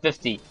least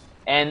 50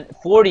 and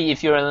 40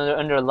 if you're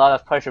under a lot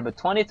of pressure. But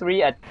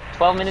 23 at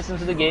 12 minutes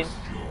into the game.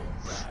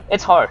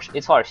 It's harsh.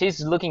 It's harsh.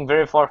 He's looking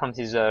very far from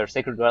his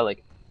Sacred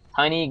Relic.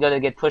 Tiny gonna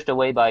get pushed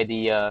away by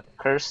the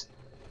curse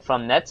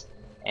from Net,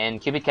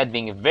 and Cupid Cat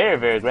being very,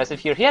 very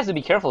aggressive here. He has to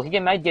be careful. He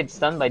might get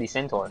stunned by the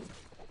Centaur.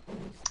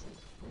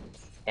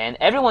 And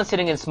everyone's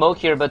sitting in smoke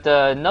here, but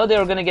no,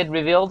 they're gonna get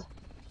revealed.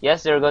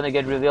 Yes, they're gonna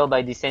get revealed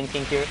by the Sand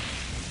King here,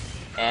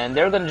 and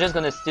they're just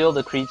gonna steal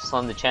the creeps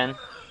from the Chen.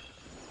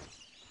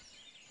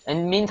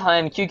 And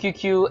meantime,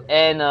 QQQ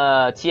and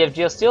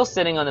TFG are still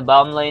sitting on the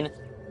bottom lane.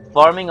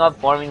 Farming up.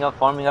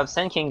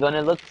 Sand King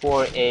gonna look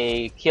for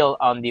a kill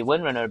on the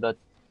Windrunner, but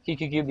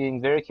QQQ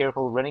being very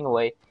careful, running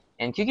away.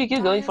 And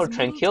QQQ going for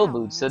Tranquil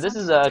Boots, so this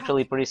is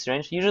actually pretty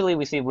strange. Usually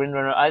we see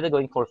Windrunner either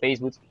going for Phase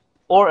Boots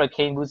or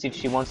Arcane Boots if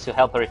she wants to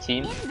help her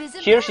team.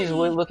 Here she's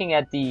looking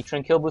at the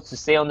Tranquil Boots to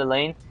stay on the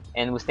lane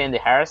and withstand the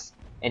harass.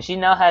 And she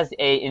now has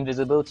a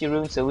invisibility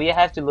rune, so we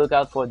have to look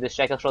out for the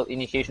Shackle Shroud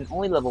initiation,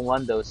 only level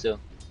 1 though, so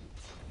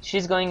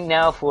she's going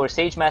now for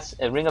Sage Mask,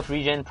 a Ring of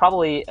Regen,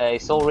 probably a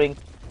Soul Ring.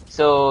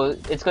 So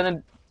it's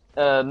gonna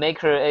make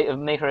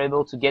her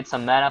able to get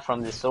some mana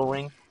from the Soul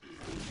Ring.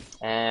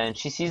 And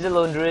she sees the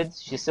Lone Druid.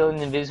 She's still in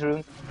the Invis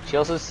room. She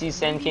also sees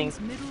Sand King,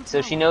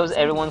 so she knows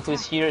everyone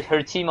who's here.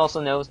 Her team also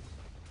knows,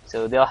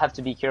 so they'll have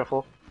to be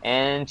careful.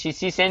 And she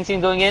sees Sand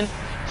King going in.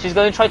 She's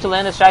gonna try to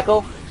land a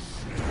shackle,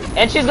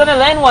 and she's gonna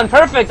land one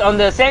perfect on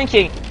the Sand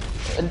King,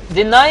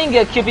 denying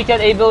Cupid Cat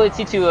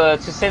ability to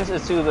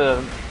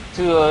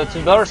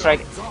Border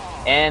Strike.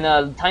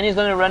 And Tiny's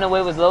gonna run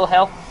away with low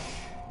health.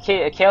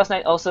 Chaos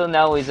Knight also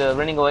now is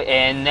running away,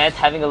 and Net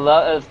having a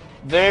lot of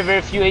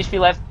very few HP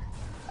left.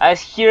 As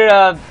here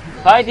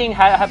fighting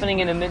happening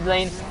in the mid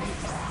lane.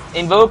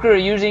 Invoker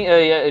using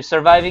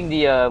surviving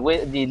the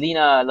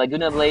Lina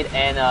Laguna Blade,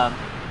 and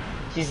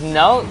he's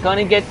now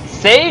gonna get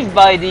saved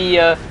by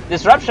the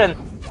disruption.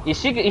 Is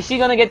she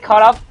gonna get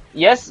caught up?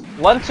 Yes,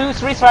 1, 2,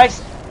 3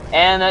 strikes,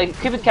 and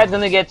Cupid Cat's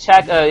gonna get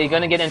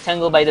gonna get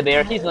entangled by the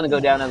bear. He's gonna go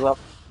down as well.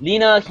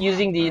 Lina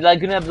using the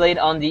Laguna Blade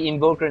on the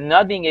Invoker,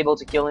 not being able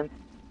to kill him.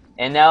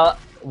 And now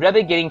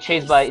Rebek getting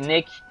chased by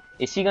Nick.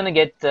 Is he gonna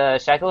get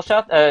shackle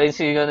shot? Is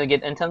he gonna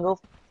get entangled?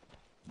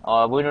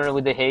 Winner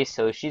with the haste,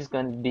 so she's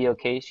gonna be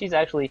okay. She's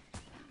actually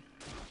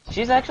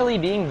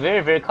being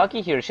very, very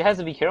cocky here. She has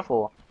to be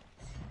careful.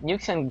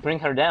 Nuke can bring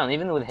her down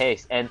even with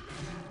haste. And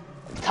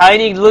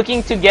Tiny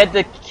looking to get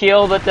the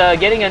kill, but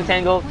getting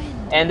entangled.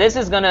 And this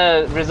is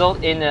gonna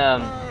result in the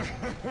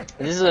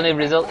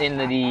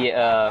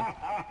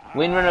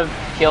Windrunner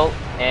kill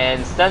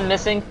and stun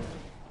missing.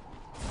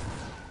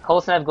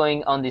 Cold Snap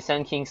going on the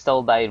Sand King,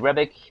 stalled by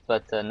Rebek,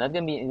 but not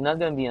gonna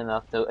be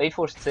enough. So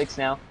 846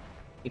 now.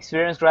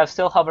 Experience graph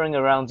still hovering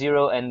around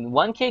 0, and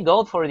 1k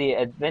gold for the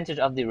advantage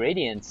of the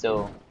Radiant.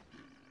 So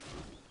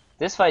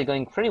this fight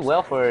going pretty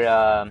well for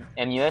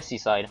MUFC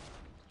side.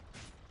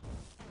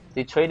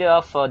 They traded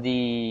off for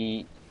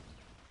they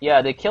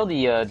killed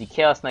the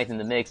Chaos Knight in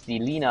the mix, the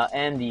Lina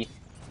and the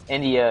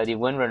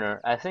Windrunner.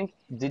 I think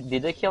did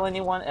they kill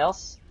anyone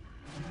else?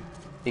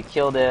 They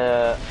killed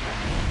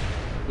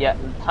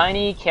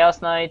Tiny,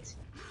 Chaos Knight,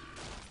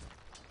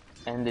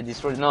 and they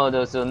destroyed.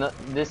 No, so no,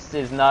 this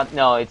is not.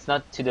 No, it's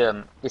not to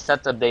the. It's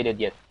not updated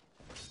yet.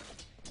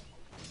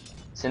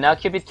 So now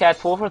Cupid Cat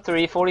 4 for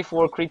 3,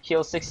 44 creep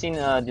kill, 16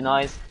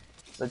 denies.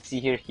 Let's see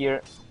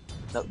here.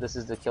 No, this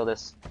is the kill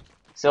this.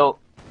 So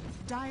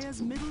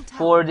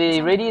for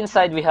the Radiant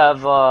side, we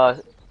have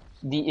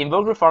the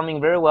Invoker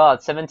farming very well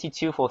at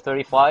 72 for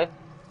 35,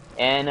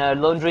 and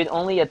Lone Druid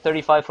only at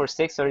 35 for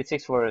 6,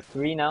 36 for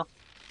 3 now.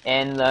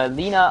 And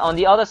Lina, on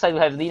the other side, we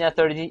have Lina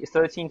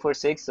 13 for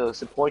 6, so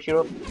support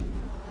hero.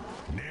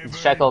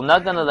 Shackle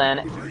not gonna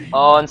land.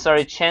 Oh, I'm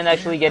sorry, Chen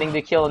actually getting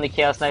the kill on the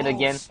Chaos Knight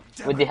again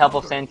with the help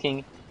of Sand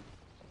King.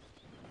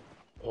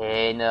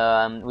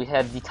 And we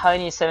have the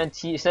Tiny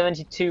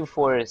 72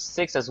 for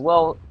 6 as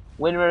well.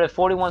 Winner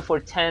 41 for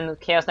 10,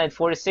 Chaos Knight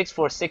 46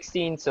 for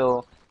 16,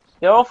 so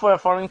they're all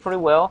farming pretty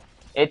well.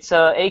 It's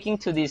aching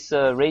to this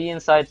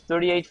Radiant side,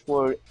 38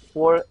 for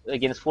 4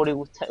 against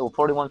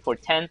 41 for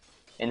 10.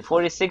 And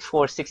 46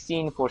 for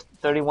 16 for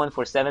 31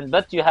 for 7,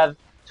 but you have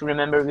to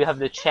remember we have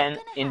the Chen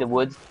in the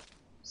woods,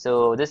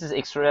 so this is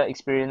extra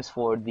experience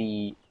for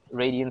the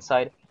Radiant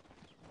side.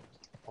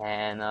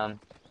 And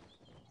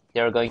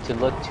they're going to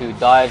look to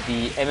dive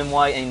the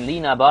MMY and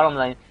Lina bottom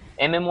line.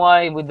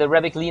 MMY with the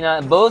Rebek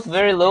Lina, both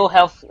very low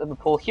health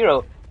pull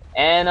hero,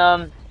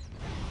 and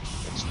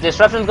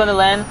Disruption's gonna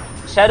land.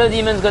 Shadow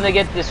Demon's gonna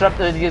get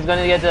disrupted. He's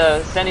gonna get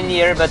sent in the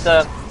air,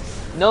 but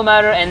no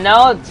matter. And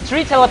now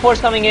 3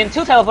 teleports coming in,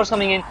 2 teleports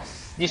coming in.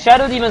 The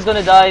Shadow Demon's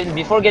gonna die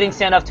before getting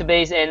sent off to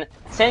base, and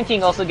Sand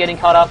King also getting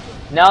caught up.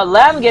 Now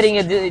Lamb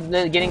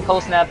getting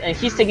Cold Snap, and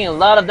he's taking a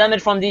lot of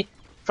damage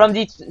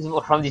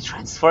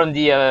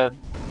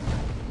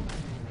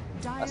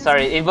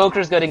sorry,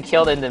 Invoker's getting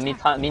killed in the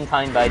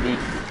meantime by the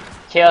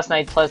Chaos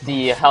Knight plus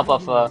the help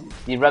of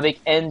the Rebek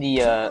and the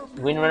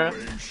Windrunner.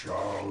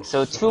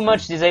 So too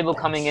much disable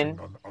coming in.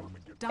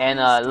 And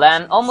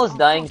Lan almost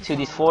dying to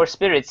these 4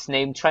 spirits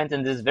named Trent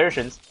in these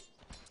versions.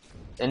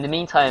 In the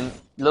meantime,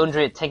 Lone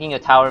Druid taking a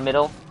tower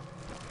middle.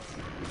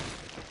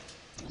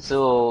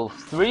 So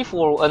 4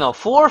 for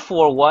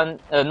 1.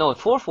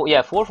 4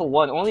 for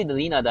 1. Only the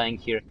Lina dying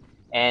here.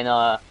 And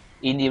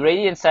in the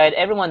Radiant side,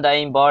 everyone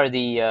dying bar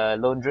the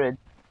Lone Druid.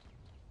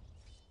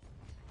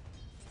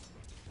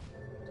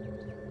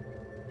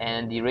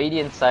 And the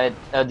Radiant side,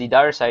 the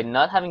Dire side,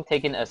 not having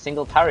taken a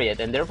single tower yet,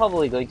 and they're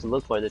probably going to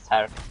look for the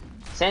tower.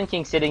 Sand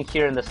King sitting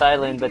here in the side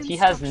lane, but he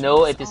has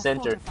no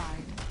epicenter.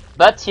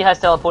 But he has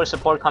teleport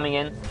support coming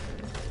in.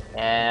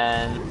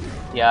 And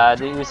yeah,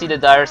 we see the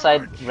Dire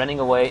side running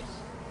away.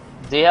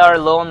 They are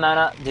low on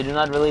mana, they do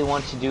not really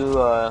want to do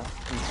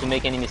to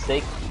make any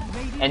mistake.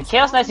 And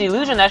Chaos Knight's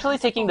Illusion actually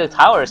taking the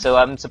tower, so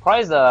I'm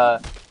surprised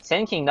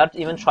Sand King not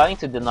even trying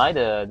to deny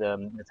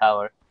the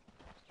tower.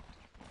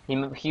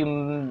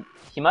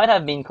 He might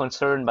have been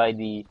concerned by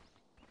the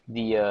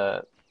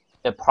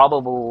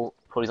probable,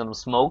 for example,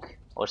 smoke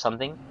or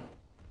something,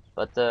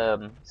 but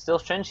still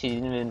strange he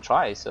didn't even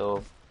try.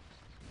 So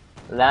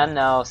Lan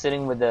now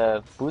sitting with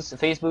the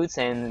face boots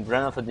and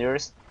Realm of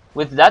Endurance.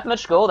 With that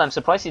much gold, I'm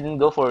surprised he didn't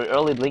go for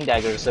early Blink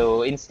Dagger.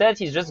 So instead,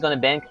 he's just gonna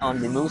bank on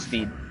the move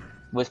speed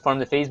from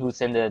the face boots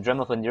and the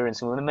Realm of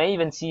Endurance. We may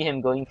even see him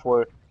going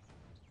for.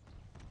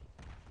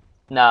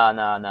 Nah.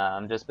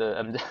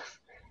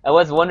 I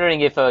was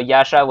wondering if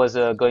Yasha was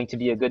going to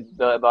be a good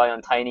buy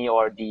on Tiny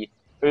or the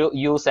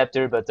Yule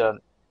Scepter, but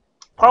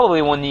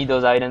probably won't need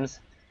those items.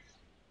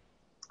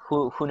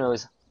 Who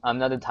knows? I'm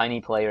not a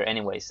Tiny player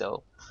anyway,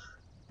 so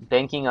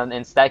banking on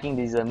and stacking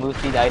these move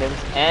speed items.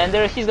 And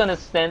there he's gonna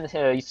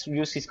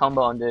use his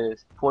combo on the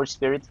Forge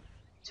Spirit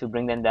to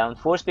bring them down.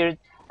 Forge Spirit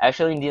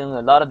actually dealing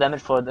a lot of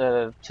damage to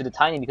the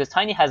Tiny, because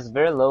Tiny has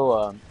very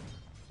low,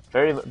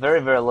 very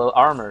low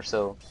armor.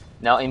 So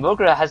now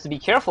Invoker has to be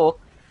careful.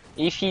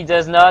 If he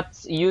does not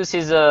use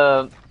his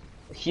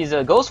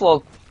Ghost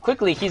Wall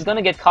quickly, he's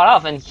gonna get caught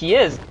off, and he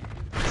is.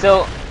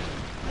 So,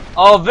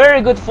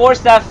 very good Force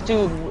Staff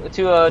to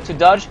to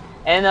dodge.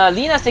 And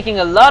Lina's taking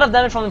a lot of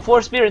damage from the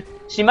Force Spirit.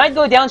 She might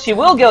go down. She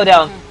will go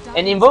down.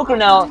 And Invoker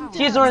now,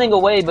 he's running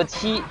away, but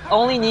he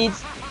only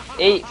needs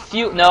a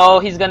few. No,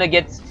 he's gonna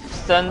get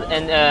stunned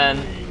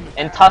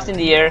and tossed in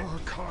the air,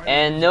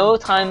 and no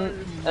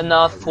time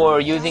enough for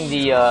using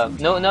the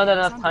not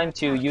enough time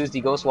to use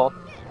the Ghost Wall.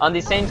 On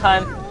the same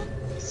time,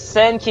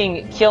 Sand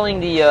King killing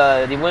the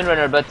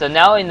Windrunner, but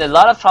now in a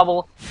lot of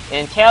trouble.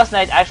 And Chaos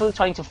Knight actually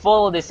trying to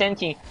follow the Sand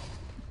King.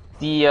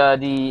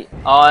 The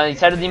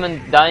Shadow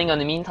Demon dying on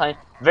the meantime.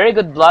 Very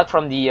good block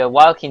from the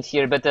Wild King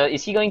here, but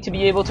is he going to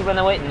be able to run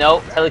away?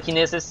 No,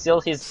 Telekinesis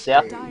still his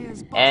death.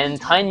 And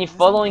Tiny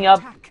following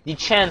up the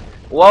Chen.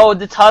 Whoa,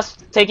 the toss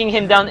taking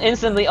him down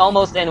instantly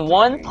almost, and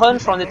one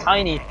punch from the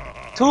Tiny.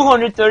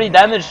 230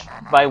 damage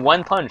by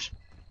one punch.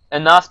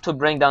 Enough to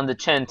bring down the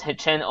Chen.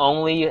 Chen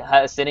only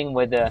sitting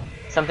with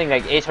something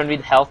like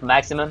 800 health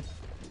maximum.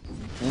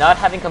 Not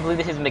having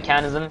completed his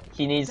mechanism,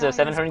 he needs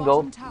 700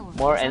 gold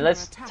more. And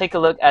let's take a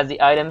look at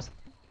the items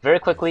very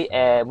quickly.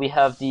 We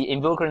have the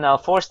Invoker now,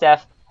 4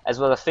 staff, as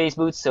well as face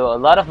boots, so a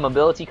lot of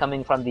mobility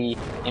coming from the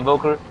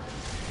Invoker.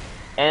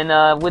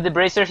 And with the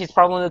bracer, he's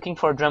probably looking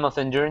for a Drum of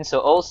Endurance, so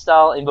old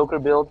style Invoker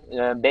build,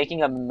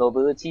 banking up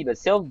mobility, but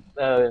still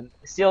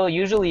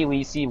usually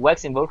we see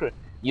Wex Invoker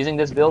using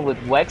this build with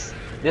Wex.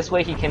 This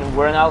way he can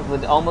run out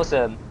with almost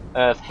a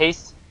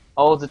haste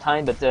all the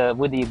time, but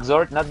with the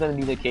Exhort, not going to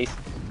be the case.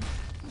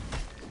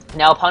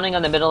 Now pounding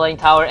on the middle lane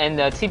tower, and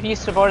TP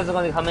supporters are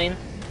going to come in,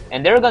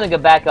 and they're going to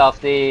get back off.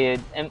 The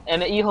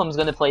EHOME is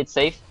going to play it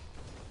safe,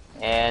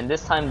 and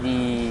this time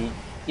the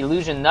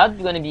illusion not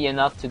going to be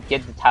enough to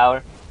get the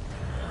tower.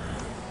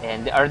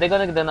 And are they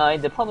going to deny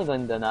it? They're probably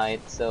going to deny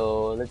it.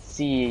 So let's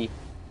see.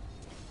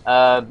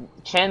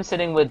 Chen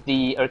sitting with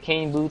the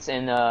arcane boots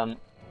and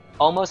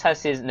almost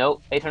has his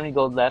 800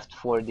 gold left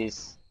for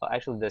this. Oh,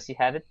 actually, does he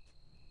have it?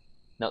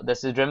 No, that's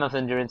the Drum of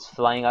Endurance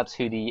flying up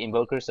to the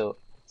Invoker. So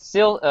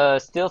still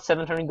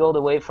 700 gold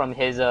away from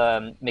his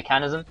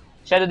mechanism.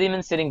 Shadow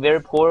Demon sitting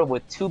very poor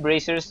with 2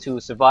 bracers to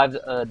survive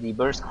the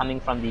burst coming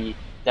from the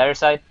dire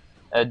side.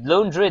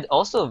 Lone Druid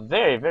also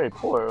very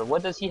poor.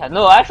 What does he have?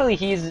 No, actually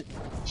he's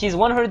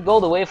 100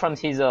 gold away from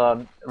his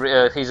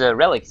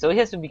relic, so he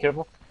has to be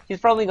careful. He's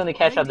probably gonna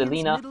catch up the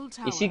Lina.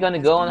 Is he gonna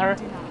go on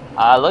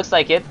her? Looks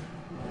like it.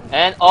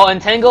 And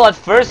Entangle at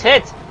first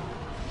hit.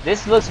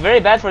 This looks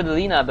very bad for the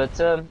Lina,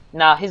 but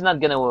nah, he's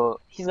not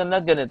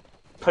gonna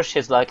push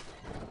his luck.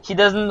 He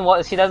doesn't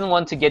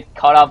want to get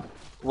caught up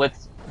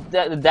with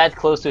that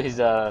close to his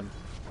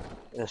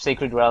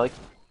sacred relic.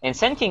 And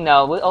Sand King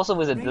now also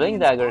with a Bling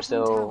Dagger,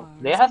 so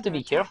they have to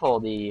be careful,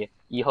 the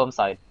EHOME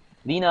side.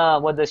 Lina,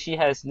 what does she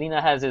has?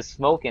 Lina has his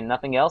smoke and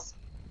nothing else.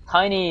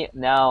 Tiny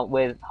now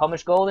with how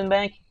much gold in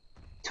bank?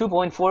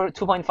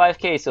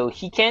 2.5k, so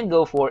he can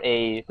go for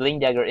a Bling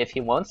Dagger if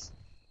he wants.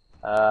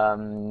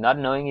 Not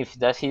knowing if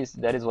that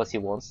is what he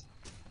wants.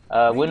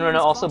 Windrunner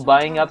also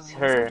buying up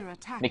her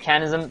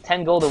mechanism,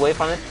 10 gold away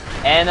from it.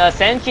 And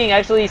Sand King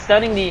actually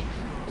stunning the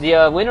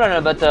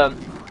Windrunner, but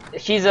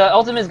his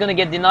ultimate is gonna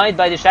get denied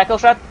by the Shackle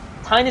Shot.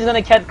 Tiny's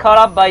gonna get caught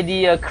up by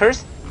the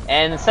Curse,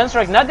 and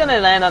Sunstrike not gonna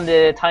land on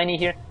the Tiny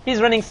here.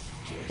 He's running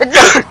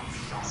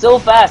so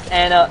fast,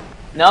 and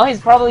now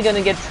he's probably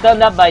gonna get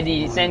stunned up by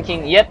the Sand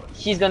King. Yep,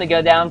 he's gonna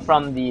go down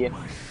from the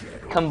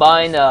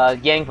combined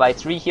gank by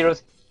 3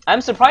 heroes. I'm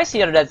surprised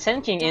here that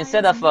Sand King,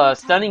 instead of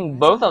stunning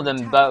both of them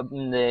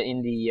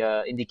in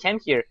the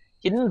camp here,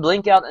 he didn't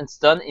blink out and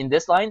stun in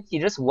this line. He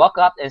just walk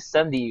up and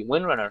stun the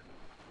Windrunner.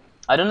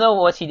 I don't know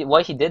why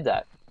he did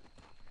that.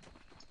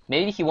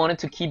 Maybe he wanted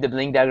to keep the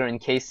Blink Dagger in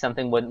case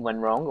something went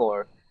wrong,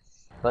 or...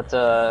 But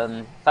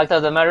fact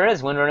of the matter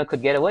is, Windrunner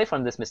could get away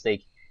from this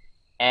mistake.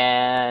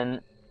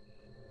 And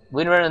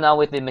Windrunner now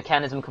with the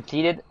mechanism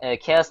completed.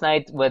 Chaos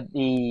Knight with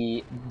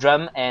the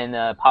drum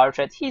and power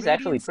threat. He's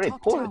actually pretty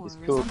poor at this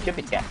pure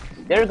Cupid Cat.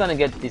 They're gonna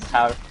get this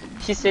tower.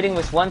 He's sitting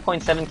with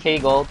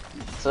 1.7k gold.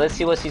 So let's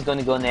see what he's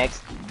gonna go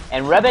next.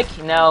 And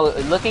Rebek now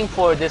looking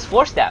for this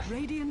 4 staff.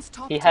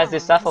 He has the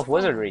Staff of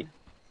Wizardry.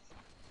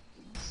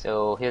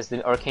 So here's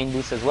the arcane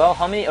boots as well.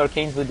 How many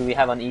arcane boots do we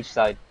have on each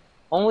side?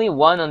 Only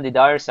 1 on the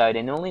dire side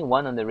and only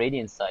 1 on the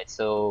radiant side.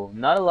 So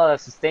not a lot of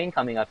sustain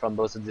coming out from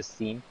both of these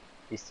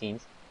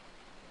teams.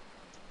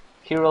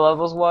 Hero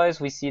levels wise,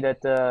 we see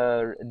that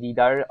the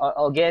dire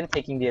again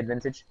taking the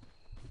advantage,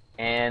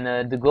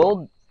 and the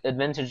gold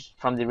advantage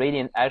from the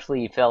radiant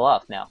actually fell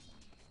off now.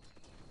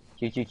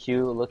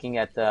 QQQ looking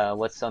at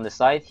what's on the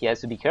side. He has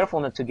to be careful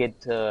not to get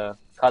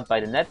caught by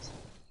the net.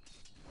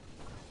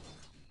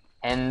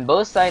 And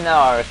both sides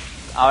now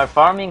are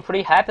farming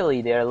pretty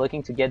happily. They're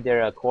looking to get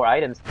their core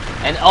items.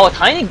 And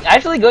Tiny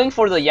actually going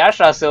for the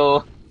Yasha.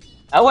 So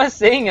I was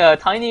saying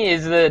Tiny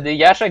is the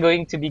Yasha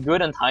going to be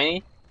good on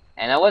Tiny,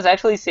 and I was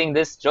actually saying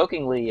this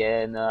jokingly.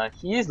 And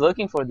he is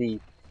looking for the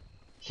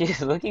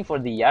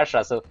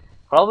Yasha. So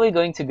probably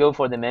going to go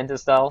for the Manta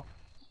style.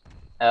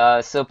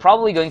 So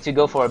probably going to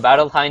go for a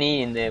Battle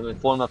Tiny in the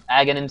form of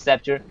Aghanim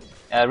Scepter.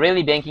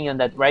 Really banking on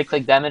that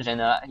right-click damage,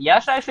 and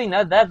Yasha actually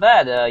not that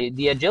bad.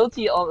 The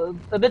agility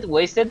a bit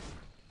wasted,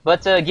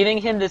 But giving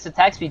him this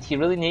attack speed he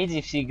really needs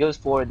if he goes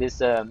for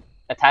this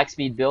attack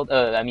speed build.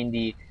 I mean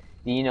the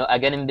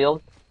Aghanim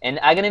build. And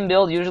Aghanim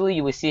build, usually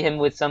you will see him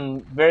with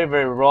some very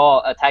raw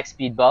attack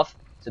speed buff.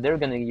 So they're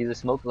gonna use a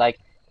smoke like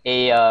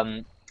a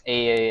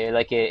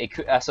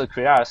Aso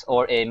Kriaras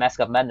or a Mask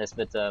of Madness,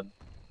 but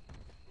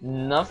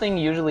nothing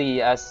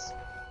usually as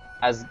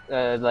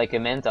like a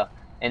Manta.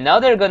 And now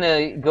they're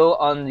gonna go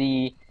on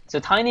the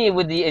Tiny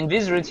with the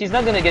Invis he's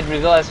not gonna get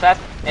revealed as fast,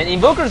 and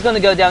Invoker's gonna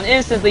go down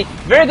instantly.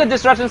 Very good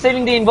disruption,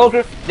 saving the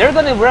Invoker. They're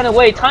gonna run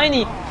away.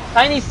 Tiny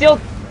still.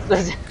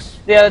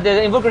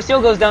 The Invoker still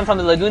goes down from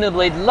the Laguna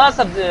Blade. Lots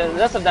of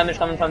damage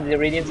coming from the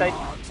Radiant side,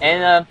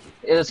 and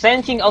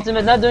Sand King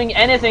ultimate not doing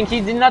anything.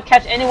 He did not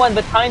catch anyone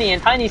but Tiny,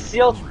 and Tiny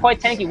still quite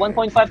tanky,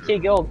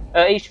 1.5k gold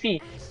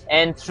HP,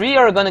 and 3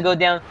 are gonna go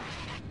down.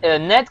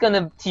 Net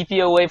gonna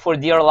TP away for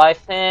dear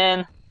life,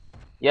 and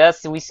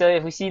yes, we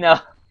see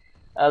now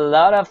a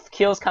lot of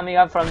kills coming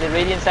up from the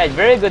Radiant side.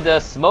 Very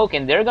good smoke,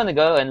 and they're gonna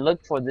go and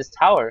look for this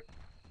tower.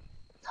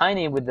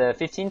 Tiny with the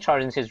 15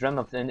 charge in his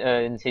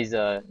in his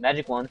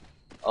magic wand.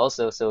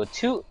 Also, so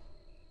two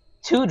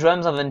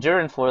drums of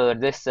endurance for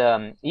this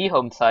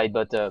EHOME side,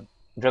 but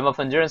drum of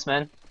endurance,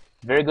 man,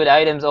 very good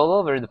items all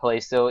over the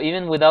place. So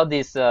even without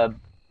this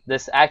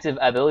this active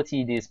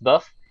ability, this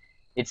buff,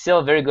 it's still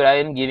a very good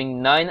item,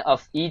 giving 9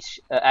 of each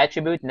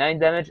attribute, 9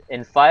 damage,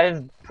 and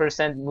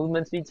 5%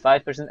 movement speed,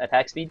 5%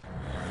 attack speed.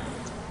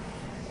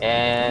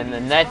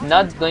 And Net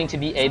not going to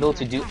be able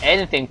to do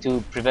anything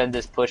to prevent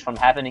this push from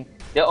happening.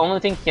 The only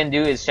thing he can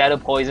do is Shadow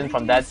Poison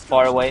from that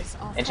far away,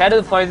 and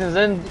Shadow Poison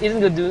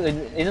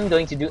isn't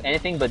going to do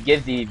anything but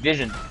give the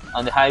vision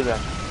on the high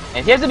ground.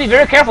 And he has to be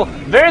very careful.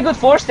 Very good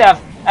Force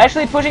Staff,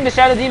 actually pushing the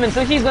Shadow Demon,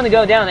 so he's going to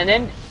go down. And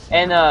then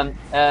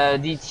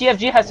the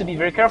TFG has to be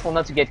very careful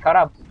not to get caught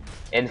up.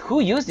 And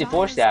who used the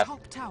Force Staff?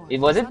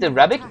 Was it the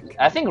Rabbik?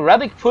 I think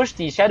Rabbik pushed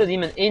the Shadow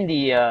Demon in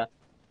the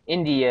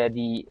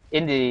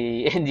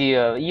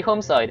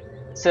EHOME side,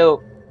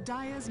 so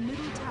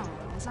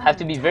have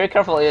to be very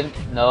careful.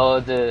 No,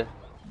 the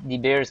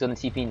bear is gonna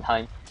TP in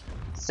time.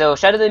 So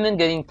Shadow Demon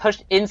getting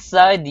pushed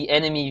inside the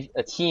enemy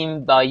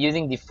team by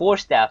using the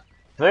Force Staff.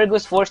 Very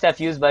good Force Staff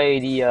used by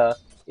the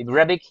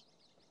Rabbik.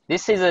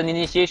 This is an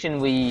initiation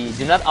we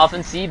do not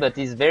often see, but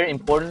is very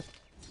important.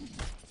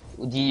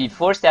 The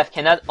Force Staff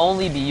cannot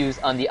only be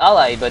used on the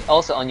ally, but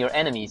also on your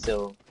enemy.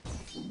 So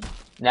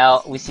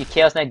now we see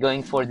Chaos Knight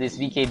going for this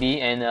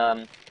BKB,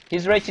 and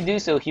he's right to do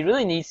so. He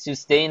really needs to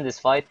stay in this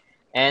fight,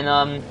 and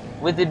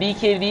with the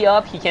BKB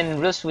up, he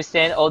can just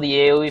withstand all the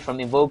AoE from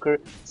Invoker,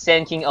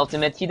 Sand King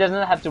ultimate. He does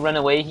not have to run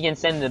away. He can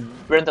stand the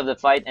brunt of the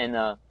fight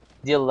and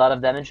deal a lot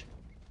of damage.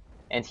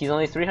 And he's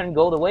only 300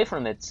 gold away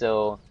from it.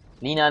 So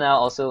Lina now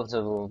also,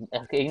 so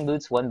King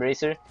Boots, 1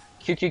 Bracer,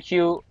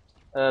 QQQ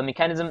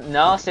mechanism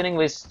now sitting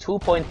with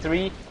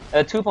 2k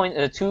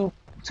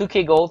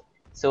gold.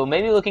 So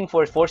maybe looking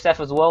for Force Staff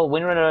as well.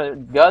 Windrunner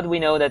God, we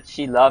know that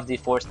she loves the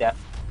Force Staff.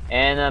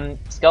 And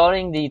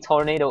scouting the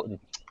Tornado,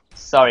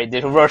 sorry,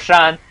 the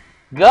Roshan.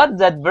 God,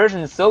 that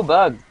version is so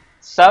bugged.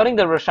 Scouting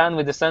the Roshan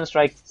with the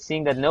Sunstrike,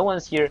 seeing that no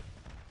one's here.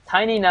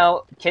 Tiny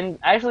now can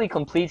actually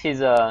complete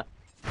his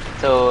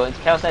so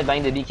Chaos Knight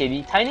buying the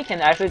BKB. Tiny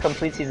can actually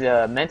complete his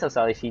mental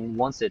style if he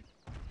wants it.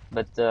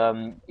 But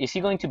is he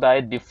going to buy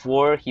it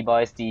before he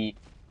buys the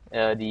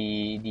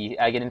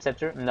Aghanim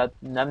Scepter?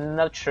 I'm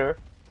not sure.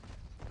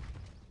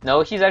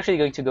 No, he's actually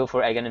going to go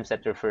for Aghanim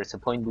Scepter first, a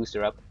point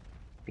booster up,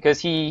 because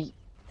he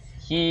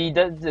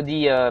does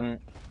the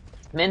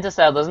mental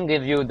style doesn't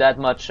give you that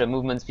much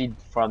movement speed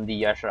from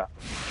the Yashra.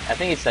 I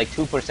think it's like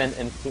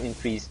 2%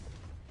 increase.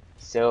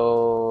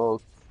 So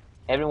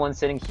everyone's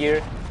sitting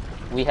here.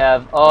 We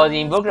have the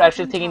Invoker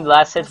actually taking the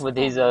last hit with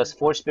his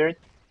Force Spirit,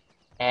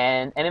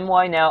 and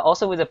MMY now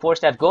also with the Force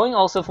Staff going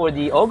also for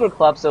the Ogre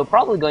Club, so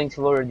probably going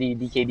for the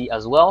BKB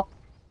as well.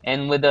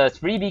 And with the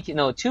 2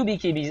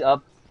 BKBs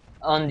up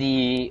on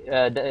the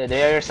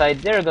other side,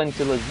 they're going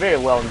to look very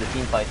well in the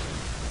team fight.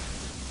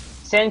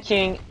 Sand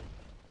King,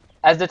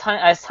 as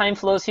time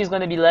flows, he's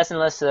going to be less and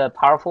less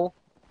powerful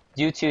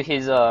due to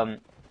his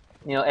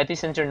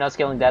epicenter not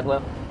scaling that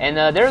well. And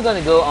they're going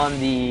to go on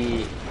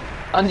the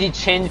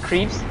chain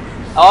creeps.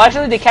 Oh,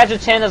 actually they catch a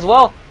chain as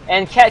well.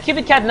 And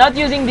Cupid Cat not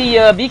using the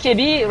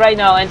BKB right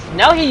now, and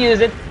now he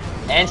used it,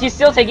 and he's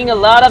still taking a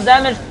lot of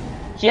damage.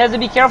 He has to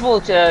be careful.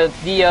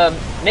 The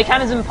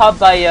mechanism popped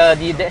by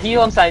the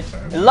EHOME side.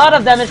 A lot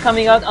of damage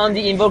coming out on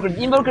the Invoker.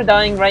 The Invoker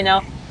dying right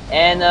now,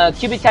 and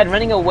Cupid Cat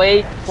running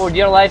away for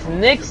dear life.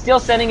 Nick still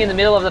standing in the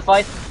middle of the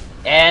fight,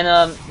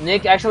 and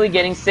Nick actually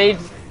getting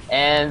saved,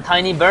 and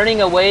Tiny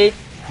burning away,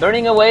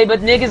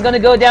 but Nick is gonna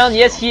go down.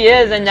 Yes, he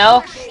is, and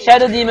now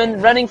Shadow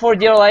Demon running for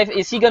dear life.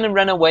 Is he gonna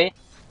run away?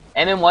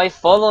 MMY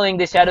following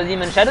the Shadow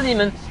Demon. Shadow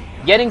Demon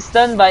getting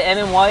stunned by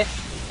MMY,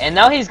 and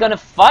now he's gonna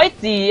fight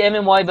the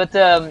MMY, but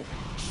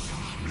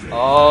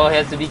oh, he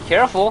has to be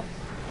careful.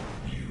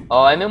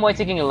 Oh, MMY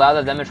taking a lot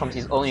of damage from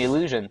his own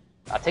illusion.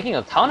 Taking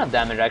a ton of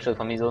damage actually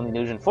from his own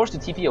illusion. Forced to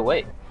TP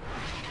away.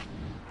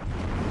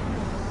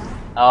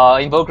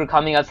 Invoker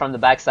coming out from the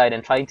backside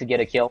and trying to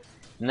get a kill.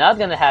 Not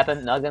gonna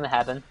happen, not gonna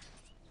happen.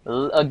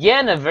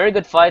 Again, a very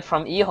good fight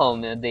from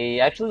EHOME. They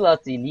actually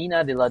lost the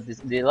Lina, they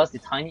lost the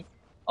Tiny.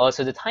 Oh,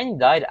 so the Tiny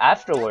died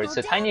afterwards.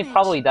 So Tiny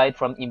probably died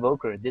from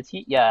Invoker. Did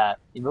he? Yeah,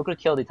 Invoker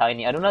killed the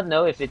Tiny. I do not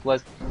know if it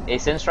was a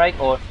Sin Strike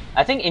or...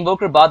 I think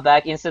Invoker bought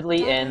back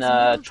instantly and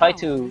tried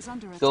to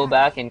go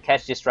back and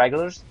catch the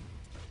stragglers.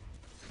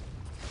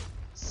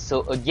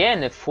 So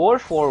again, a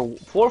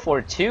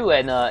 4-4-2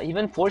 and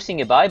even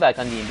forcing a buyback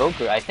on the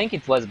Invoker. I think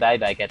it was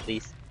buyback at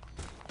least.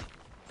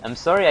 I'm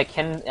sorry, I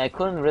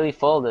couldn't really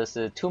follow this.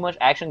 Too much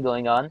action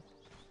going on.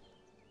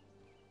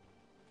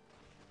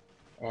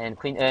 And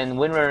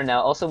Winrer now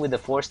also with the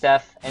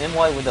 4-staff.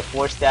 MMY with the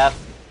 4-staff.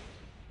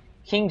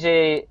 King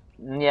J,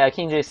 yeah,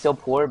 King J is still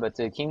poor, but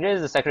King J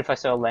is the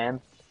sacrificial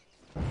lamb.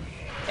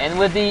 And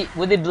with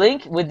the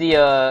blink, with the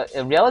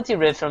reality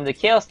rift from the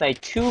Chaos Knight,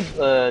 two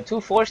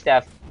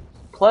 4-staff,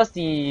 plus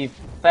the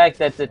fact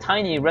that the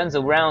Tiny runs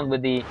around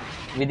with the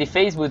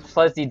phase boot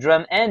plus the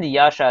drum and the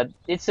Yasha,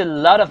 it's a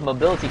lot of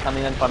mobility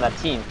coming in from that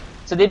team.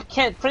 So they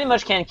pretty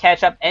much can't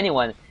catch up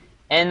anyone.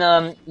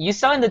 And you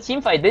saw in the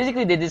team fight,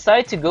 basically they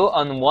decide to go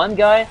on one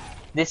guy.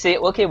 They say,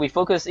 okay, we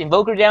focus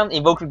Invoker down,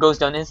 Invoker goes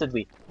down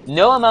instantly.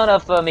 No amount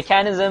of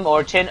mechanism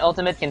or chain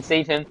ultimate can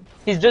save him.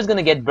 He's just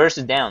gonna get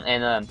bursted down.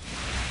 And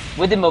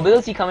with the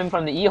mobility coming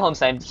from the EHOME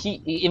side,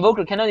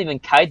 Invoker cannot even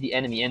kite the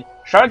enemy. And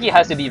Sharky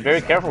has to be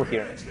very careful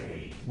here.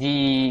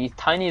 The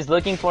Tiny is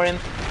looking for him.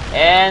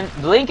 And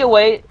blink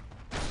away.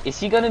 Is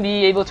he gonna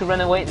be able to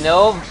run away?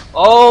 No.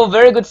 Oh,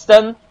 very good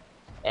stun.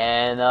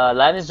 And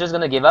Lam is just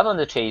gonna give up on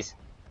the chase.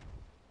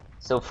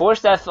 So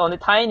 4-staff on the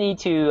Tiny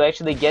to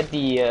actually get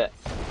the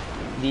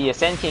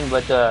Sand King,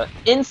 but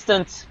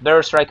instant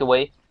barrel strike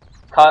away,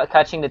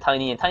 catching the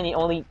Tiny, and Tiny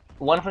only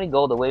 100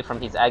 gold away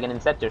from his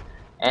Aghanim Scepter.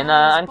 And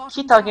I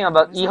keep talking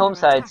about EHOME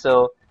side,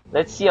 so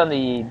let's see on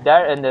the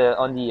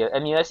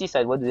MUFC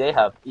side, what do they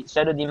have?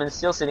 Shadow Demon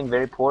still sitting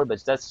very poor,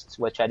 but that's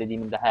what Shadow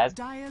Demon has.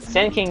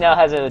 Sand King now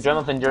has a Drum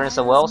of Endurance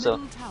as well, so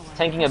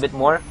tanking a bit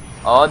more.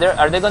 Oh,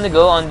 are they going to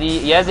go on the...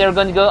 Yes, they're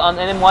going to go on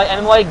MMY.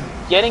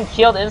 MMY getting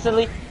killed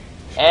instantly.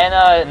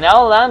 And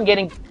now Lam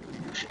getting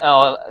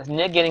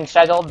Nick getting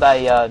shackled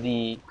by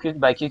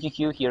by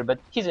QQQ here, but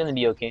he's gonna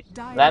be okay.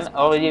 Lam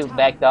already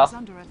backed off.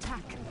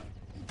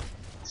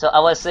 So I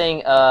was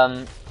saying,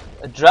 a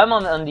drum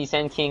on the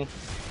Sand King.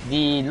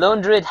 The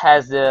Lone Druid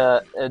has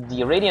the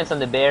Radiance on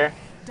the Bear,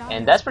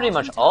 and that's pretty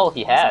much all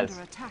he has.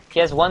 He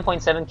has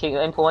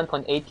 1.7k,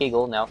 1.8k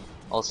gold now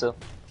also.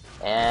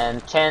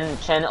 And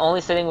Chen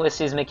only sitting with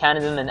his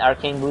Mechanism and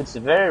Arcane Boots,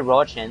 very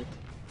raw Chen.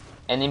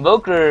 And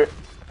Invoker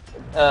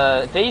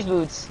phase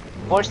boots,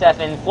 4-staff,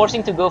 and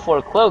forcing to go for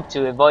a cloak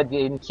to avoid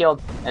getting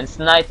killed and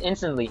sniped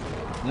instantly.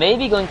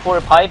 Maybe going for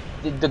a pipe.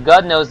 The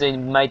god knows they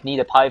might need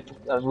a pipe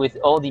with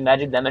all the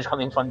magic damage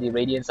coming from the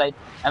Radiant side.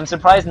 I'm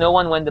surprised no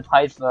one went the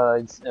pipe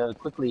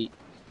quickly.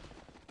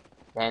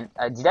 And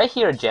did I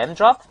hear a gem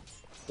drop?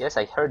 Yes,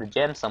 I heard a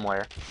gem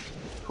somewhere.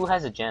 Who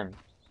has a gem?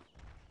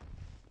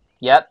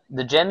 Yep,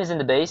 the gem is in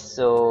the base,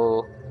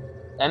 so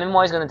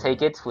MMY is gonna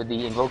take it with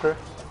the Invoker.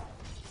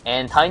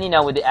 And Tiny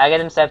now with the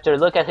Aghanim Scepter,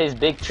 look at his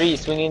big tree,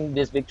 swinging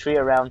this big tree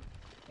around.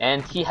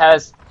 And he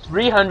has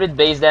 300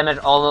 base damage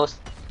almost.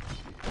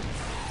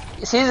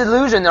 His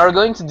illusion are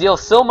going to deal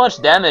so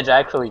much damage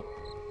actually.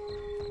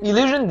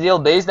 Illusion deal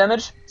base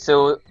damage,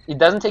 so it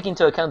doesn't take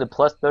into account the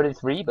plus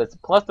 33, but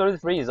plus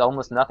 33 is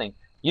almost nothing.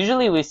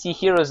 Usually we see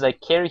heroes like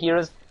carry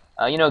heroes,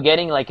 you know,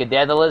 getting like a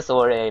Daedalus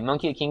or a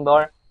Monkey King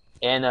Bar.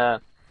 And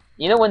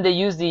you know, when they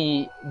use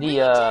the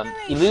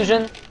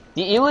illusion,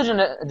 the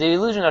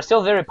illusion are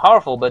still very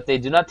powerful, but they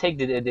do not take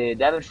the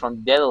damage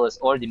from Daedalus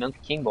or the Monkey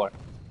King Bar.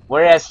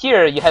 Whereas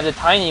here you have the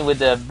Tiny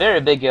with a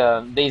very big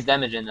base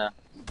damage, and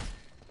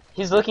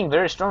he's looking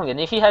very strong. And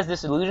if he has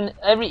this illusion,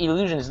 every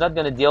illusion is not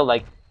going to deal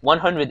like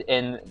 100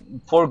 and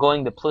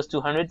foregoing the plus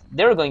 200.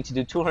 They're going to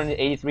do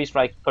 283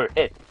 strikes per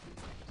hit.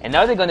 And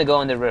now they're going to go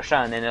on the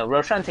Ro16, and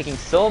Ro16 taking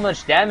so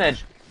much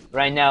damage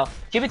right now.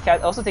 Cupid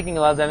Cat also taking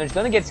a lot of damage,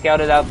 going to get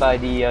scouted out by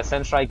the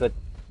Sunstrike, but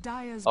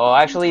oh,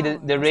 actually,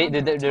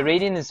 the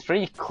Radiant is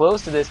pretty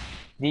close to this.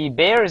 The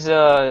Bear is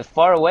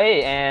far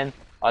away, and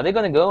are they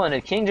gonna go? And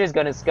the King J is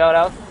gonna scout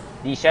out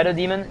the Shadow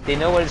Demon. They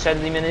know where the Shadow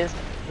Demon is.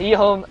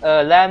 EHOME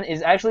Lan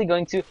is actually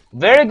going to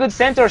very good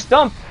Centaur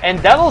Stomp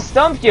and Double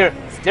Stomp here.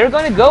 They're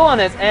gonna go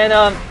on it,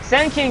 and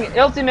Sand King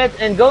ultimate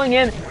and going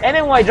in.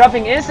 MMY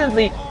dropping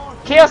instantly.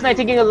 Chaos Knight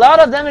taking a lot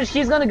of damage.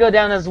 He's gonna go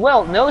down as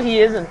well. No, he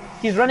isn't.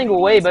 He's running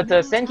away, but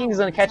Sand King is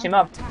gonna catch him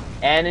up.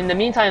 And in the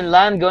meantime,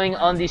 Lan going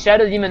on the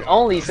Shadow Demon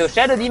only. So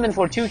Shadow Demon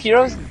for 2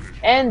 heroes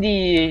and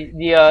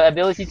the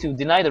ability to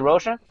deny the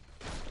Roshan.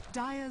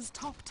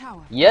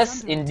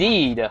 Yes,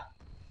 indeed.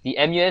 The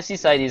MUFC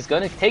side is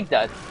gonna take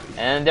that,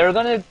 and they're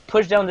gonna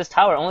push down this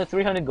tower. Only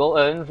 300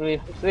 gold,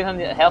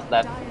 300 health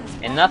left,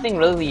 and nothing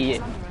really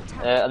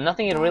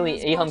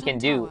EHOME can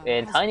do.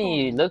 And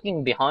Tiny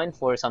looking behind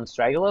for some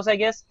stragglers, I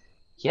guess.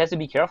 He has to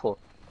be careful.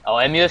 Oh,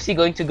 MUFC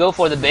going to go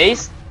for the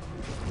base.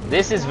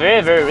 This is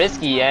very, very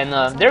risky,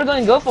 and they're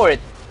going to go for it.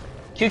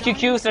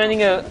 QQQ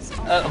sending a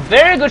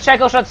very good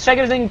shackle shot,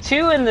 shackling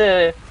 2 in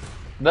the,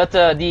 but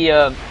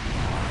the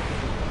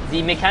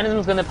mechanism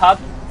is going to pop.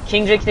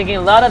 King Drake taking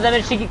a lot of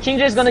damage. King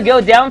Drake's gonna go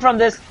down from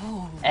this,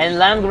 and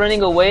Lamb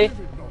running away.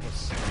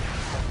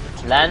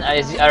 Lan,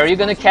 are you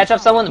gonna catch up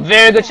someone?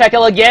 Very good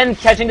Shackle again,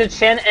 catching the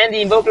Chen and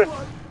the Invoker.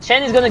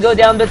 Chen is gonna go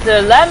down, but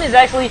Lamb is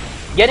actually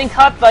getting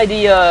caught by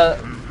the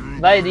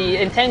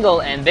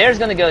Entangle, and Bear's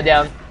gonna go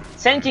down.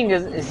 Sand King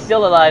is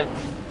still alive.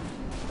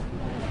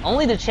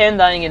 Only the Chen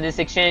dying in this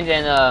exchange,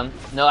 and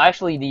no,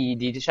 actually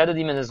the Shadow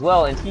Demon as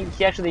well, and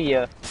he actually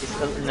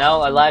is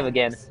now alive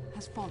again.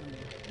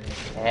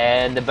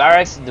 And the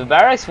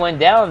barracks went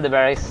down. The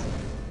barracks,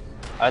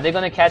 are they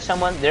gonna catch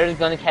someone? They're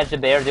gonna catch the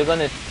Bear. They're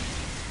gonna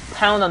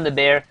pound on the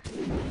Bear,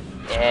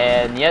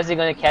 and yes, they're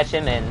gonna catch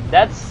him. And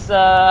that's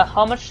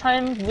how much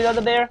time without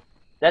the Bear?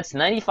 That's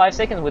 95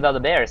 seconds without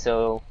the Bear.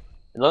 So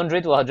Lone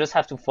Druid will just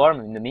have to farm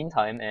in the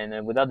meantime,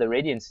 and without the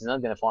Radiance, he's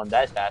not gonna farm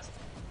that fast.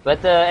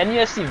 But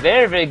MUFC,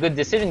 very good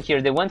decision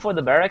here. They went for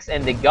the barracks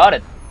and they got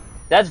it.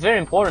 That's very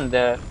important.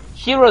 The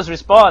heroes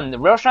respawn, the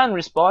Roshan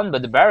respawn,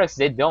 but the barracks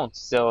they don't.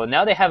 So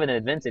now they have an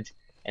advantage.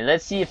 And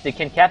let's see if they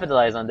can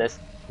capitalize on this.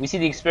 We see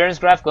the experience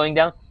graph going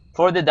down.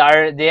 For the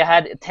Dire, they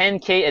had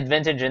 10k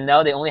advantage, and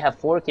now they only have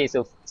 4k.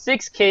 So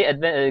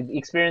 6k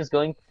experience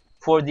going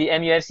for the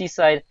MUFC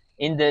side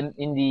in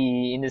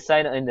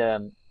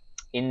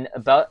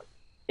about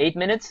 8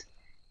 minutes.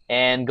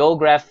 And gold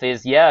graph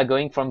is, yeah,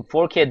 going from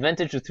 4k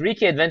advantage to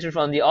 3k advantage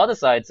from the other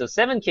side. So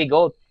 7k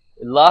gold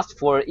lost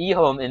for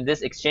EHOME in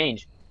this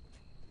exchange.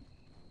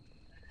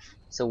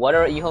 So what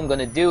are EHOME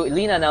gonna do?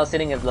 Lina now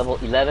sitting at level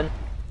 11,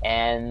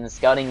 and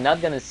Scouting not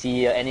gonna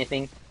see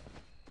anything.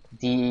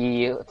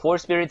 The Four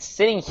Spirits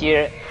sitting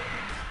here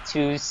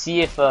to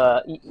see if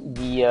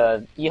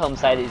the EHOME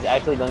side is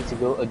actually going to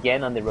go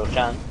again on the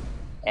Roshan.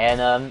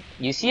 And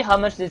you see how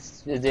much the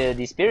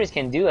Spirits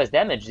can do as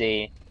damage.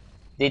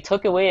 They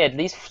took away at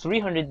least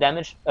 300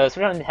 damage,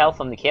 300 health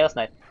from the Chaos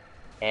Knight,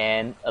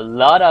 and a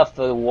lot of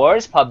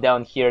wards pop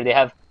down here. They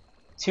have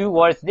 2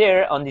 wards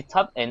there on the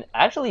top, and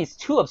actually it's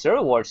 2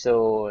 Observer wards,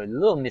 so a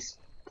little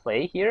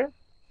misplay here,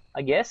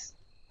 I guess.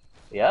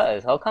 Yeah,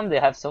 how come they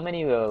have so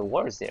many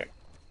wards there?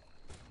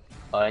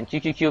 And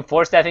QQQ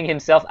force-staffing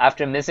himself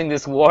after missing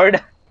this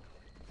ward.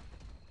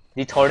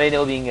 The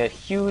Tornado being a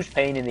huge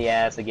pain in the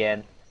ass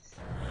again.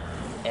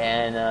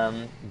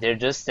 And they're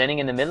just standing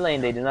in the mid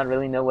lane. They do not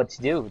really know what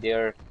to do.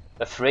 They're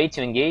afraid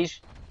to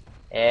engage.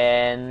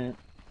 And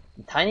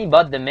Tiny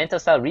bought the Manta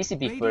Style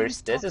recipe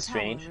first. This is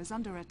strange.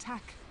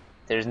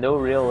 There's no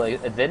real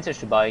advantage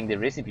to buying the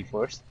recipe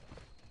first.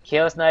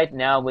 Chaos Knight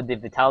now with the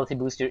Vitality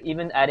booster,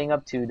 even adding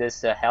up to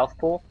this health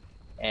pool.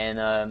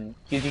 And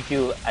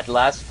QQQ at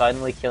last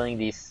finally killing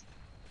this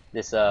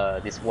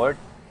ward.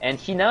 And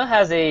he now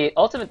has a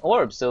ultimate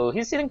orb, so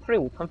he's feeling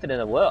pretty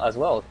confident as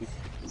well.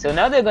 So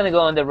now they're gonna go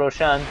on the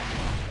Roshan,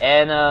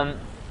 and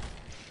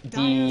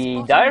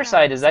the Dire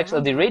side is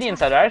actually, the Radiant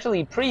side are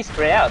actually pretty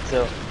spread out.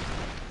 So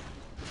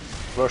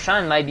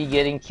Roshan might be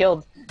getting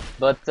killed,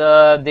 but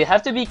they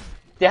have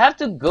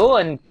to go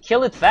and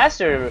kill it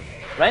faster.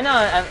 Right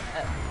now,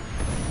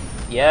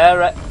 yeah,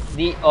 right.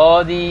 The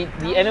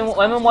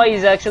MMY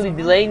is actually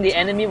delaying the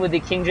enemy with the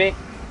King Drake,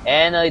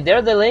 and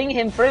they're delaying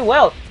him pretty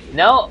well.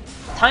 Now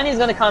Tiny's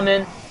gonna come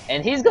in,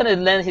 and he's gonna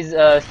land his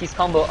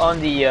combo on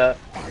the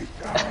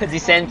the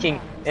Sand King,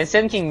 and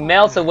Sand King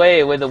melts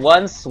away with the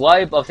one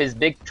swipe of his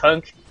big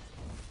trunk.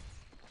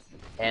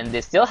 And they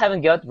still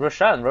haven't got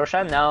Roshan.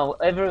 Roshan now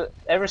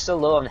ever so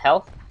low on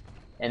health,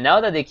 and now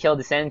that they killed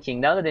the Sand King,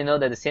 now that they know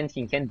that the Sand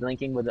King can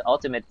blink in with the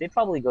ultimate, they're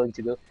probably going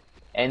to go.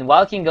 And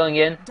Wild King going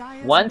in,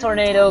 one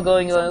Tornado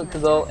going to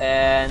go,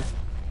 and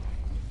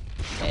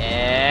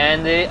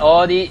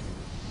the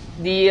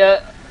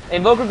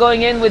Invoker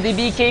going in with the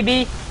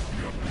BKB.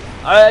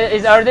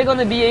 Are they going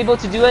to be able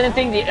to do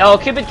anything?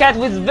 Cupid Cat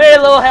with very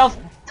low health,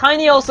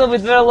 Tiny also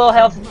with very low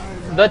health,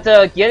 but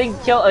getting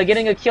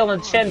a kill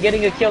on Chen,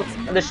 getting a kill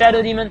on the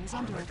Shadow Demon.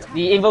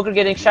 The Invoker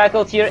getting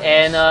shackled here,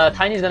 and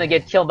Tiny's gonna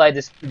get killed by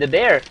the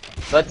Bear.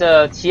 But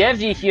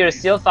TFG here is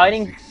still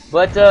fighting.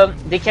 But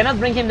they cannot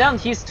bring him down.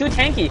 He's too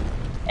tanky,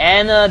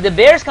 and the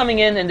Bear's coming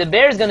in, and the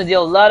Bear is gonna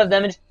deal a lot of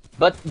damage.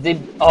 But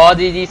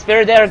the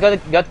Spirit there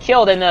got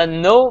killed, and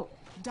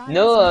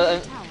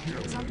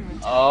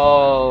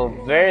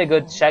very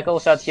good shackle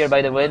shot here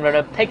by the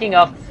Windrunner, picking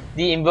off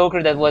the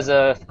Invoker that was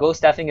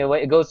ghost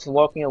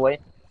walking away,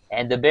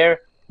 and the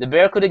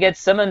Bear could get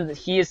summoned.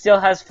 He still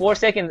has 4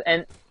 seconds,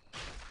 and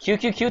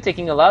QQQ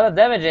taking a lot of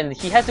damage, and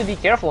he has to be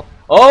careful.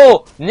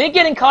 Oh, Nick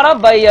getting caught up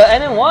by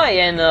NMY,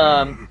 and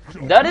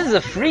that is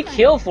a free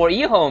kill for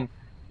EHOME.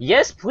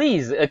 Yes,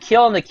 please, a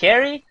kill on the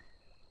carry.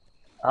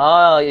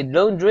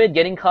 Lone Druid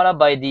getting caught up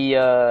by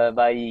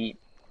the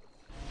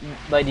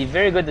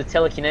very good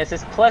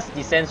telekinesis, plus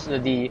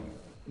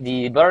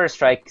the Butter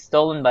Strike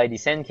stolen by the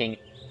Sand King.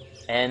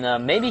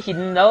 And maybe he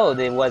didn't know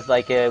there was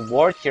like a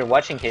ward here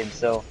watching him,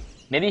 so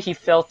maybe he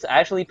felt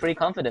actually pretty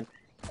confident.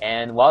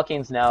 And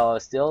Walking's now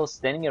still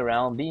standing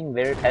around, being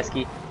very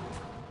pesky,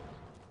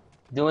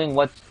 doing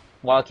what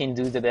Walking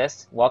do the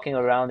best, walking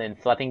around and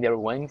flapping their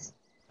wings.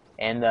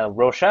 And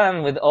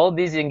Roshan, with all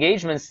these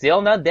engagements,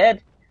 still not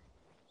dead.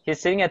 He's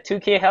sitting at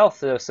 2k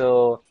health,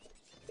 so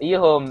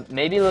EHOME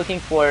maybe looking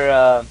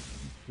for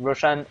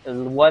Roshan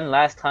one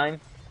last time,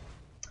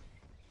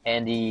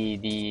 and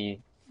the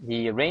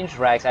ranged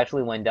racks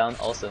actually went down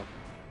also.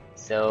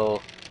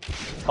 So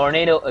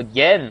Tornado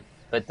again,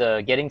 but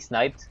getting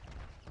sniped.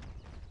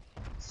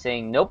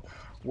 Saying nope,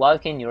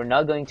 Wildkin, you're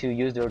not going to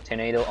use your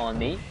tornado on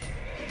me.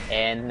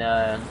 And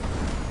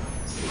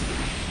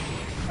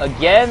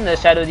again, the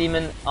Shadow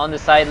Demon on the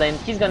side lane.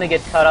 He's gonna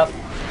get cut off.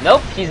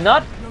 Nope, he's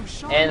not.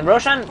 And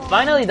Roshan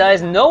finally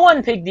dies. No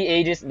one picked the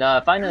Aegis.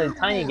 No, finally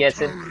Tiny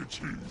gets it.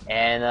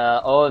 And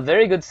oh,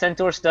 very good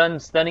Centaur stun,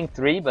 stunning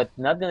 3, but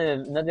not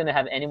gonna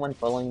have anyone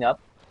following up.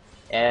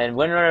 And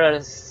Winner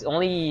is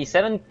only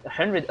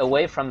 700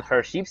 away from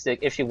her sheepstick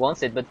if she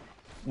wants it, but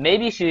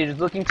maybe she's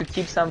looking to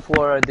keep some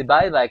for the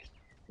buyback.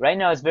 Right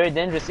now it's very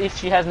dangerous. If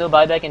she has no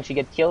buyback and she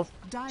get killed,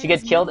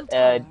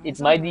 it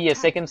might be a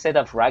second set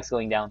of racks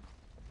going down.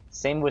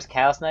 Same with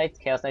Chaos Knight.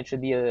 Chaos Knight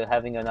should be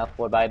having enough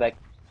for buyback.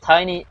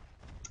 Tiny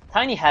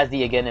has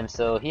the EHOME,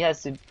 so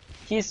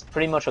he's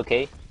pretty much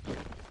okay.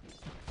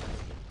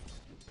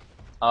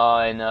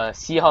 And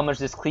see how much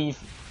this cleave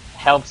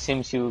helps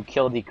him to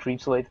kill the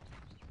creeps wave.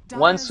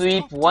 One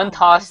sweep, one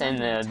toss,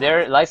 and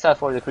there lights out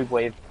for the creep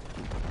wave.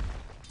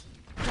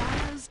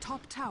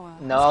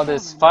 Now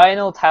this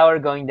final tower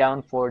going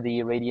down for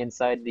the Radiant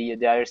side, the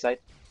Dire side.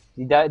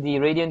 The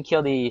Radiant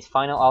killed the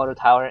final outer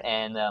tower,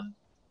 and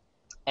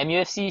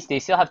MUFC, they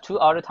still have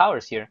 2 outer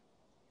towers here.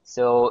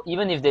 So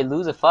even if they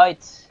lose a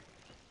fight,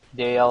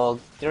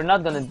 they're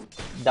not gonna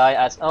die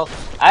as... Oh,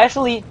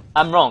 actually,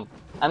 I'm wrong.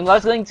 I'm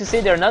not going to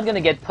say they're not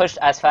gonna get pushed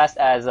as fast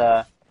as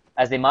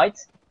they might.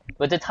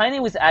 But the Tiny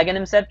with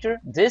Aghanim Scepter,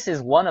 this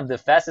is one of the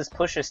fastest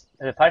pusher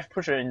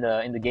in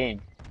the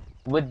game,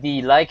 with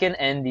the Lycan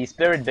and the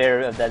Spirit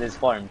Bear that is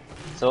farmed.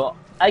 So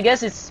I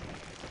guess it's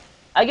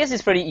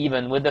pretty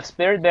even with the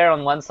Spirit Bear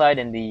on one side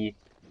and the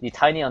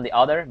Tiny on the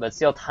other. But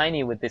still,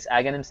 Tiny with this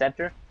Aghanim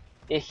Scepter,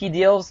 he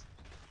deals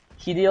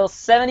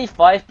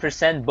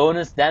 75%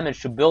 bonus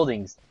damage to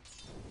buildings.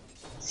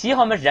 See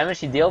how much damage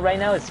he deals right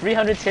now? It's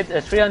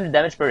 300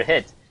 damage per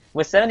hit.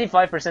 With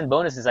 75%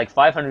 bonus, it's like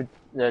 500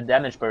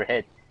 damage per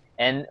hit.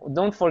 And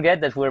don't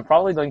forget that we're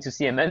probably going to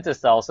see a Manta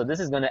style, so this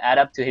is going to add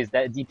up to his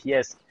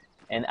DPS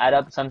and add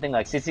up something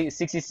like 66%,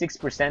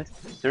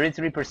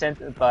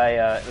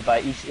 33%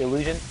 by each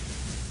illusion.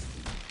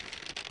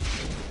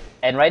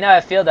 And right now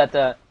I feel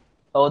that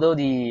although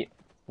the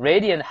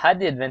Radiant had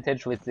the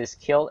advantage with this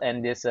kill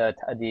and this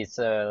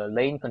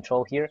lane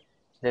control here,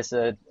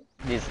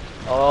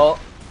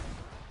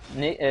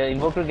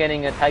 Invoker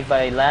getting attacked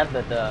by Lamb,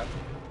 but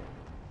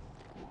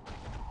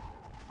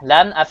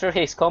Lamb, after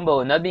his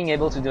combo, not being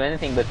able to do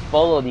anything but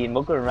follow the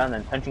Invoker around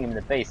and punching him in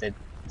the face.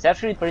 It's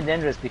actually pretty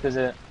dangerous because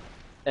a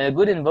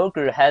good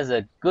Invoker has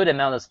a good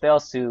amount of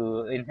spells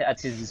at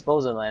his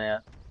disposal,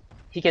 and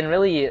he can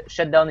really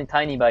shut down the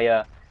Tiny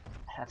by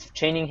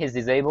chaining his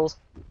disables.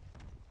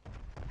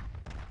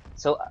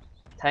 So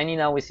Tiny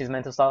now with his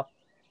mental style,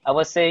 I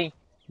was saying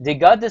they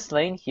got this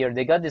lane here,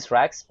 they got this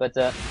racks, but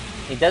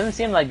it doesn't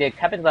seem like they're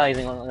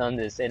capitalizing on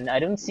this, and I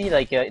don't see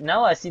like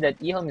now I see that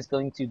EHOME is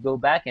going to go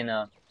back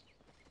and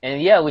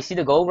yeah, we see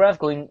the gold graph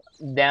going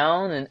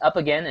down and up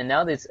again, and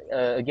now this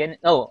again.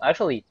 Oh,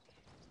 actually,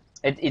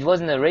 it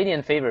was in the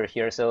Radiant favor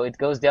here, so it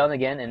goes down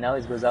again, and now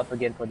it goes up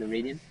again for the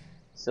Radiant.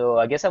 So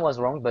I guess I was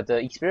wrong, but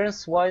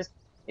experience-wise,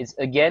 it's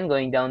again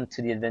going down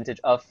to the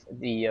advantage of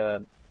the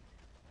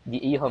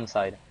EHOME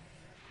side.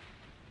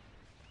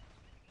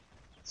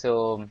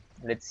 So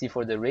let's see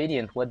for the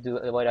Radiant,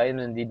 what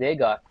items did they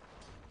got?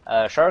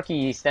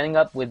 Sharky standing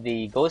up with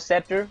the Ghost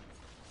Scepter.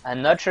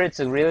 I'm not sure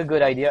it's a really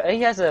good idea.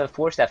 He has a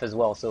Force Staff as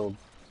well, so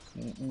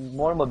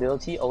more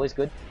mobility, always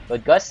good.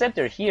 But Ghost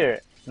Scepter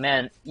here,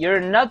 man, you're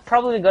not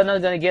probably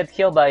gonna get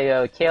killed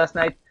by Chaos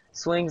Knight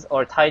swings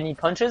or Tiny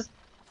punches.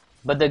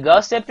 But the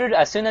Ghost Scepter,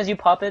 as soon as you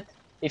pop it,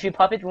 if you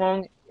pop it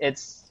wrong,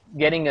 it's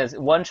getting a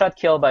one-shot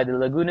kill by the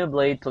Laguna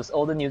Blade plus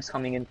all the nukes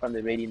coming in from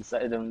the Radiant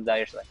side, the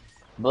Dire side.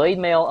 Blade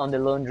Mail on the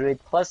Lone Druid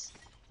plus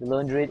the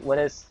Lone Druid.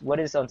 What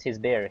is on his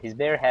bear? His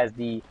bear has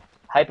the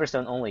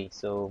Hyperstone only,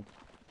 so.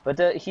 But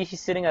he's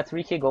sitting at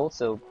 3k gold,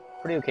 so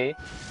pretty okay.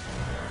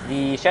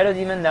 The Shadow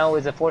Demon now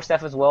is a Force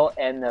Staff as well,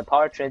 and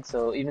Power Tread,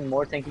 so even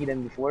more tanky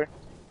than before.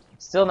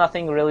 Still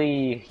nothing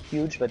really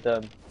huge,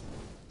 but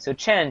so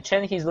Chen,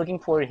 he's looking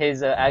for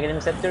his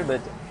Aghanim Scepter,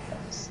 but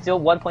still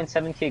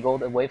 1.7k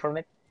gold away from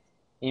it.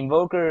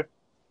 Invoker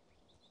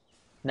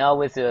now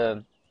with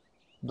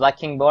Black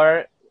King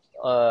Bar,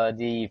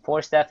 the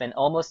Force Staff, and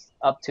almost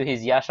up to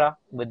his Yasha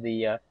with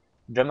the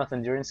Drum of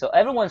Endurance. So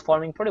everyone's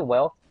farming pretty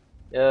well.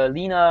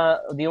 Lina,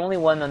 the only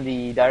one on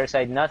the Dire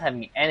side not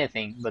having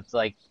anything but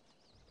like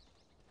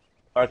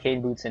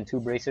Arcane Boots and 2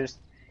 Bracers.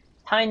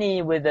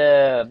 Tiny with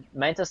the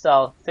Manta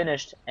style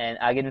finished, and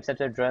Aghanim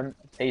Scepter, Drum,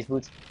 Phase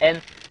Boots,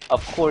 and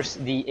of course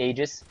the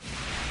Aegis.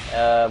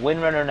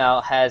 Windrunner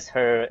now has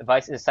her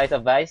Sight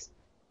of Vice,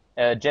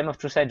 Gem of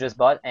True Sight just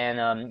bought,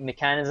 and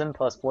Mechanism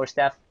plus Force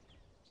Staff.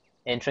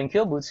 And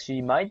Tranquil Boots, she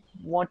might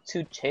want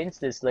to change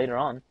this later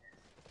on.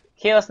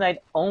 Chaos Knight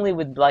only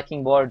with Black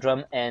King Bar,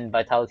 Drum, and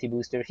Vitality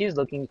Booster. He's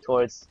looking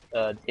towards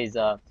his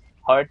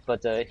heart,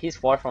 but he's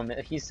far from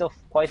it. He's still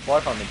quite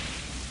far from it.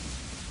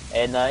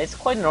 And it's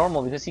quite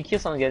normal because he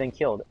keeps on getting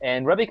killed.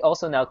 And Rubik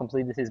also now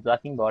completed his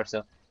blocking bar,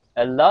 so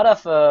a lot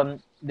of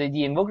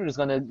the Invoker is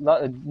gonna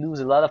lose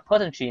a lot of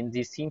potency in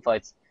these team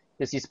fights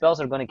because his spells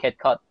are gonna get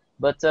cut.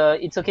 But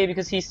it's okay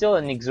because he's still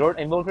an Exhort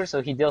Invoker,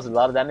 so he deals a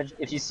lot of damage.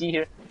 If you see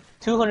here,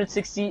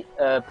 260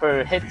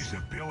 per hit,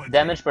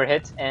 damage per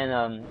hit,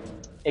 and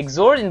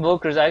Exhort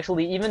Invokers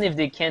actually, even if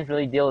they can't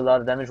really deal a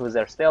lot of damage with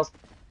their spells,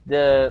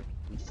 the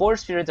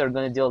Force Spirits are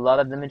going to deal a lot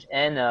of damage,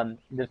 and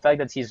the fact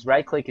that his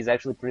right click is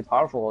actually pretty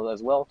powerful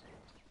as well.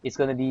 It's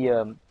going to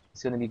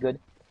be good.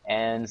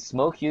 And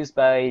smoke used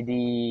by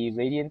the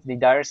Radiant, the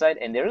dire side,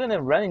 and they're going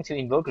to run into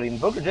Invoker.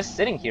 Invoker just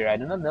sitting here. I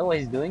do not know what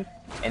he's doing.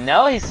 And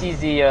now he sees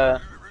the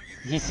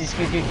he sees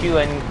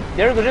QQQ, and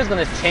they're just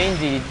going to change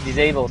the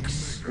disable.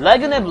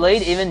 Laguna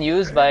Blade even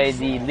used by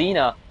the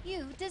Lina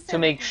to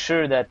make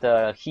sure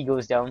that he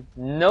goes down.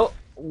 No,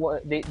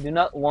 they do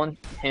not want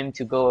him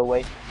to go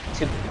away,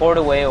 to port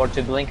away, or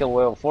to blink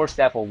away, or force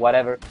staff, or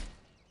whatever.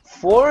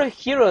 4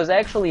 heroes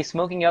actually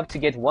smoking up to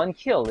get 1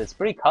 kill. It's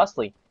pretty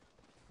costly.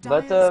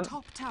 But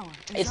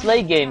it's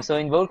late game, so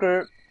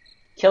Invoker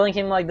killing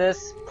him like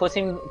this puts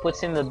him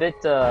a bit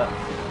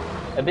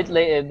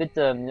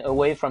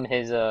away from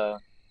his side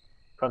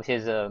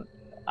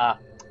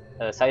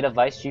of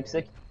Vice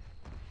Sheepstick.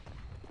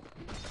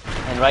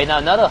 And right now,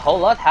 not a whole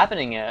lot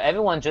happening.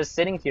 Everyone's just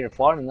sitting here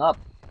farming up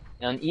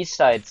on each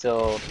side.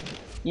 So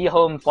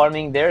EHOME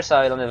farming their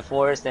side on the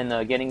forest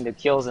and getting the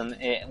kills, and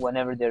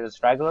whenever there's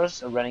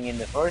stragglers running in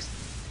the forest.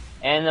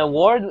 And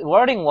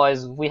warding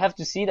wise, we have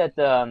to see that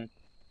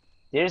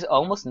there's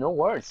almost no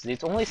wards.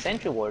 It's only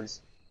sentry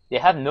wards. They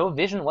have no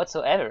vision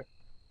whatsoever.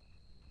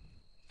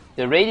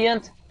 The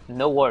Radiant,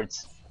 no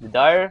wards. The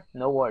Dire,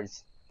 no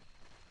wards.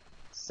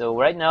 So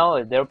right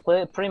now they're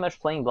pretty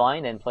much playing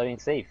blind and playing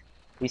safe.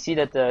 We see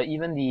that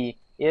even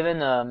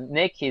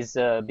Nick is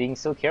being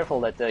so careful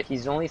that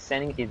he's only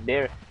sending his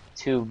bear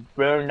to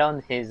burn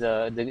down his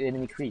the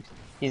enemy creeps.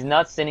 He's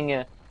not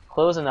sitting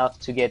close enough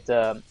to get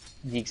the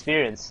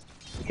experience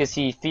because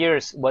he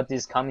fears what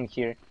is coming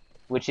here,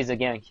 which is a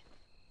gank.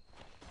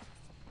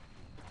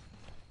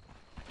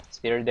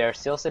 Spirit Bear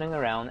still sitting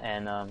around,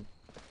 and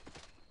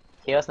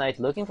Chaos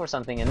Knight looking for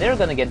something, and they're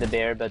gonna get the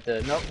bear, but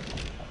nope.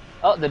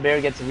 Oh, the bear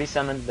gets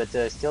resummoned, but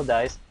still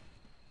dies.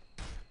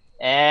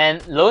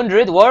 And Lone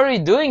Druid, what are you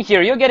doing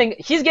here?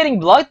 He's getting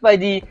blocked by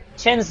the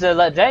Chen's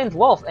giant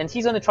wolf, and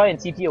he's gonna try and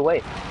TP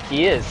away.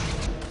 He is.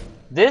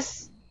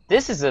 This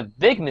is a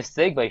big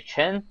mistake by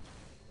Chen,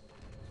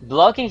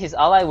 blocking his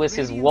ally with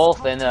his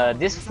wolf, and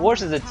this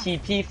forces a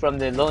TP from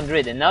the Lone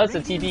Druid, and now it's a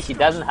TP he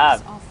doesn't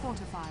have.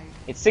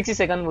 It's 60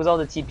 seconds without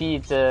the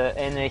TP,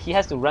 and he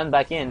has to run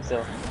back in.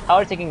 So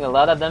Tower taking a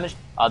lot of damage.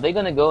 Are they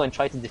gonna go and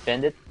try to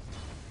defend it?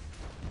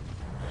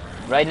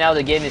 Right now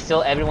the game is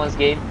still everyone's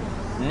game.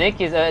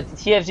 Nick is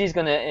TFG is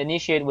gonna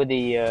initiate with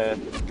the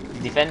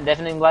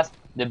defending blast.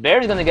 The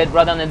bear is gonna get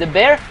brought down, and the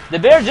bear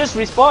just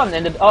respawned,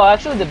 and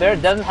actually the bear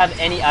doesn't have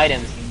any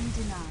items,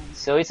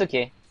 so it's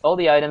okay. All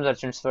the items are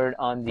transferred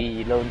on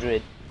the Lone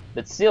Druid,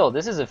 but still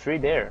this is a free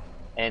bear,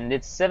 and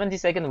it's 70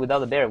 seconds without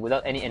the bear,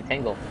 without any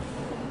entangle.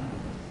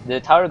 The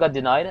tower got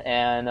denied,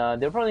 and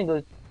they're probably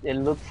going to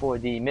look for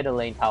the middle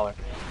lane tower.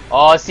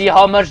 Oh, see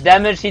how much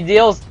damage he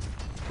deals!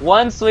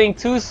 1 swing,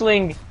 2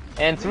 swing,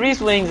 and 3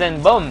 swings,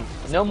 and boom!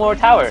 No more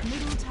tower.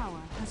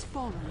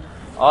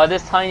 Oh,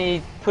 this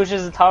Tiny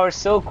pushes the tower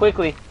so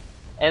quickly.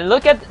 And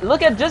look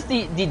at just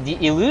the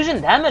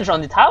illusion damage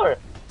on the tower.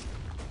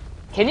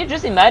 Can you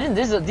just imagine?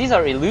 These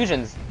are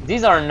illusions.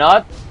 These are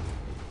not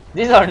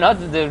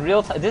the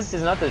real. This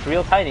is not the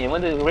real Tiny. And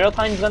when the real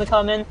Tiny is gonna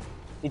come in,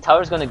 the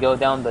tower is gonna go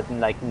down, but in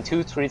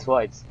 2-3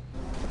 swipes.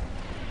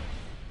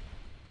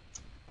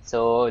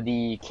 So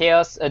the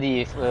chaos,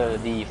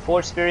 the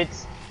Force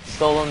Spirits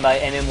stolen by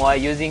MMY,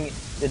 using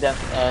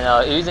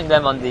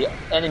them on the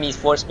enemy's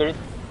Force Spirit,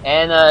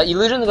 and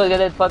Illusion is gonna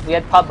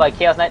get popped by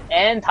Chaos Knight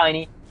and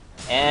Tiny,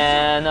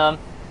 and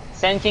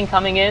Sand King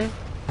coming in,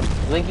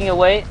 blinking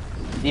away.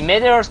 The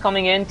Meteor's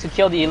coming in to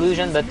kill the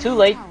Illusion, but too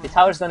late. The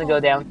tower's gonna go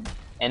down.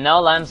 And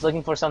now Lamb's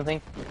looking for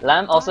something.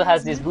 Lamb also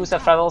has this boost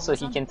of travel, so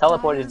he can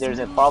teleport if there's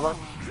a problem.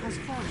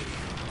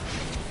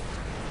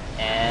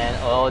 And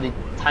oh, the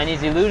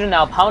Tiny's Illusion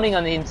now pounding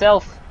on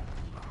himself.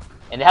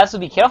 And they have to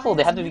be careful.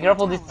 They have to be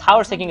careful. This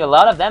tower's taking a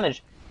lot of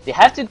damage. They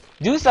have to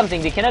do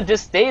something. They cannot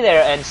just stay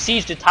there and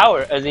siege the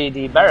tower,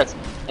 the barracks.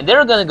 And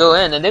they're gonna go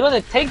in, and they're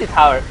gonna take the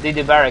tower,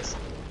 the barracks.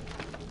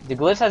 The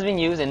glyphs has been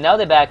used, and now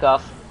they back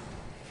off.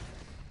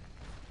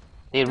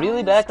 They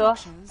really back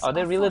off? Are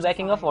they really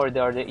backing off, or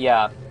are they?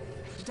 Yeah.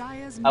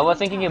 I was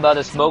thinking about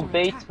a smoke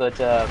bait, but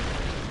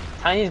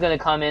Tiny's gonna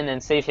come in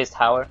and save his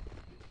tower.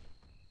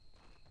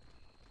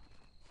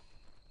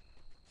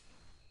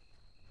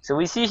 So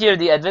we see here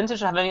the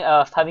advantage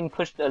of having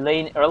pushed a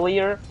lane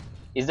earlier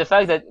is the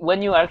fact that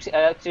when you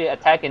actually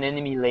attack an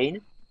enemy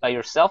lane by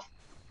yourself,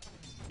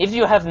 if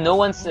you have no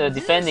one's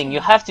defending, you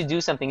have to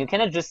do something. You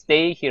cannot just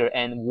stay here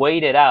and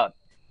wait it out.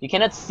 You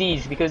cannot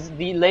siege, because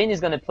the lane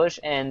is gonna push,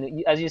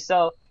 and as you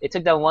saw, it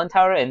took down one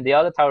tower and the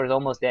other tower is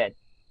almost dead.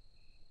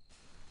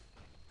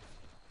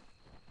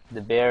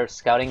 The bear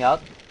scouting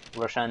out.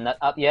 Roshan not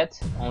up yet.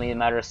 Only a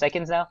matter of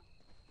seconds now.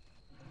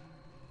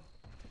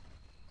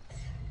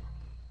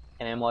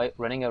 MMY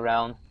running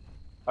around.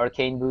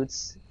 Arcane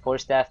boots, 4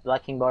 staff,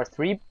 Black King bar,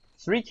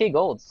 3k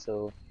gold.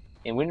 So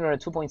in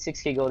Windrunner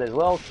 2.6k gold as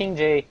well. King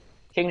J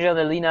and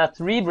Alina,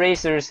 3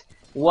 bracers,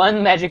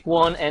 1 magic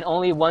wand, and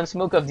only 1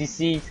 smoke of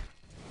deceit.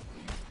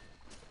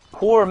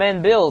 Poor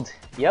man build.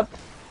 Yep.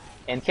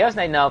 And Chaos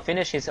Knight now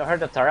finished his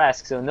Heart of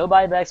Tarask, so no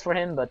buybacks for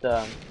him, but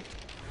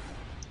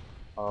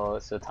oh,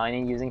 so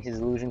Tiny using his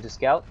illusion to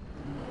scout.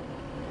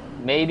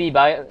 Maybe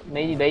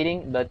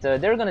baiting, but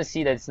they're gonna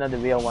see that it's not the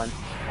real one.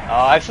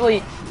 Oh,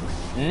 actually,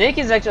 Net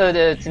is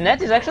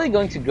actually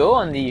going to go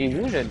on the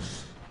illusion.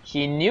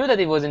 He knew that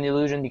it was an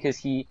illusion because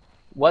he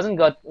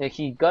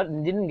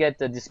didn't get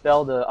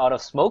dispelled out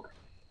of smoke.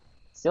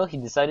 Still, he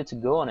decided to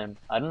go on him.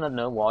 I do not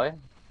know why.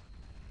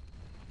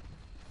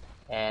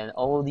 And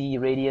all the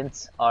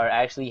Radiants are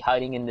actually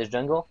hiding in this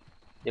jungle.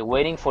 They're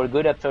waiting for a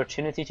good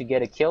opportunity to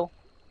get a kill.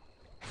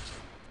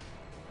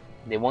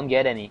 They won't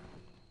get any.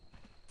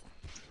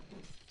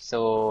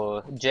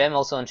 So Gem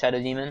also on Shadow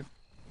Demon.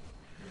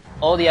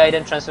 All the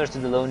item transfers to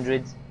the Lone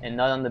Druid and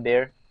not on the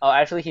bear. Oh,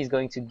 actually he's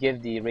going to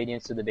give the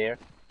Radiance to the bear,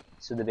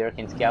 so the bear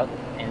can scout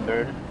and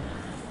burn.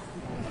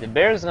 The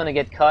bear is gonna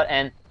get caught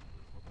and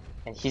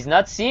he's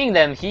not seeing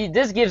them.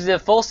 This gives a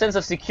false sense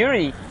of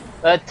security.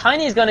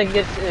 Tiny is gonna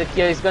get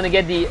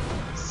the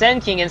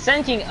Sand King, and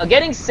Sand King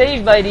getting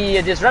saved by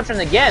the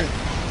disruption again.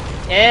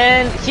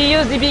 And he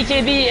used the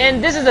BKB,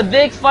 and this is a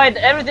big fight.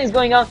 Everything's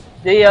going on.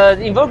 The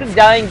Invoker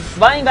dying,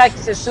 buying back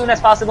as soon as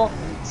possible.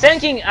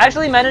 Sand King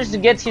actually managed to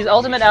get his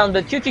ultimate out,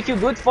 but QQQ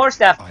good 4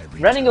 staff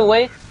running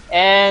away,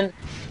 and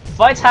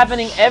fights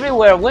happening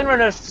everywhere.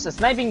 Windrunner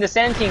sniping the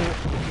Sand King.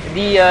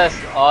 The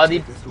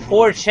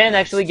poor Chen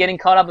actually getting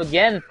caught up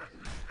again.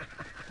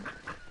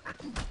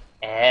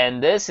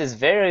 And this is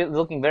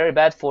looking very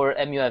bad for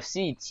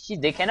MUFC.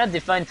 They cannot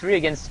define 3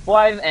 against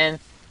 5,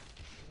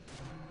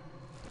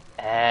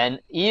 and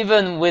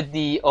even with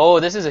the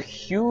this is a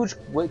huge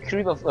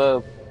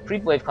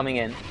creep wave coming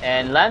in,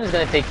 and Lamb is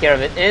gonna take care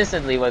of it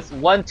instantly with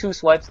 1-2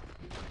 swipes.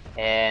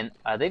 And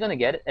are they gonna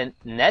get it? And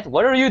Net,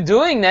 what are you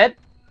doing, Net?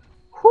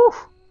 Whew!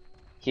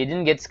 He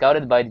didn't get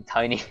scouted by the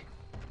Tiny,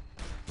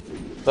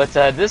 but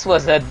this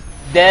was a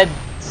dead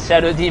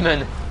Shadow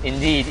Demon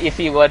indeed. If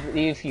he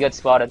got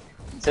spotted.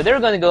 So they're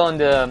gonna go on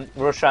the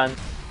Roshan,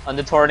 on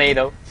the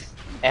Tornado,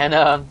 and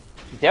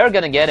they're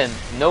gonna get him,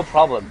 no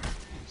problem.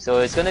 So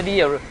it's gonna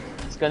be a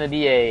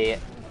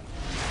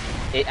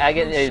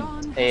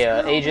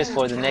Aegis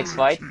for the next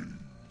fight.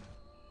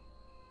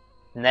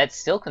 Net's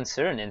still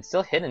concerned and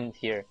still hidden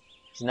here.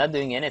 He's not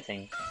doing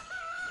anything.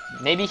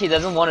 Maybe he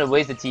doesn't want to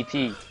waste the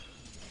TP,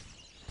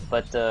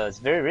 but it's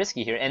very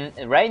risky here. And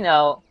right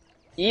now,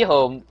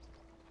 EHOME,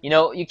 you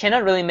know, you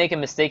cannot really make a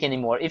mistake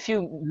anymore. If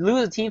you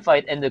lose a team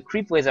fight and the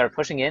creep waves are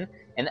pushing in,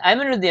 and I'm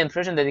under the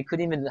impression that they could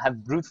even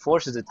have brute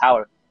forces the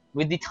tower.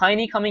 With the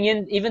Tiny coming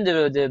in, even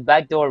the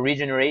backdoor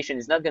regeneration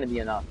is not going to be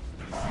enough.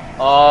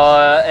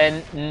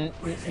 And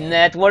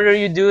Net, what are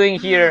you doing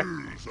here?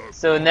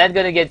 So Net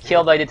gonna get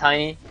killed by the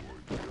Tiny.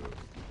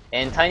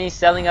 And Tiny's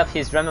selling up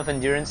his Realm of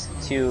Endurance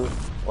to,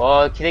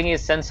 killing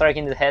his Sunspark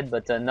in the head,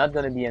 but not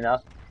gonna be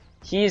enough.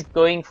 He's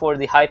going for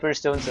the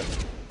Hyperstone, so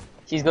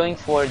he's going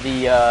for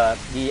the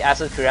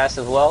Acid Cuirass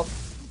as well.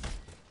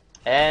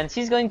 And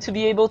he's going to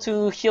be able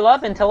to heal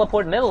up and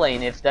teleport middle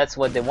lane if that's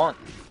what they want.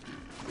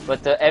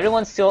 But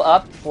everyone's still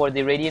up for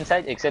the Radiant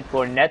side except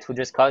for Net, who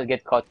just got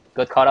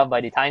caught up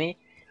by the Tiny.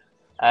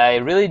 I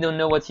really don't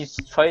know what he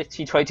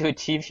tried to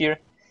achieve here.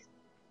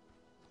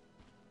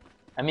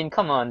 I mean,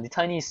 come on, the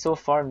Tiny is so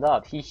farmed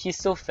up. He's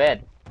so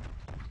fed.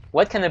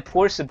 What can a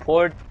poor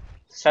support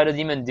Shadow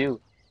Demon do?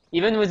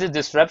 Even with the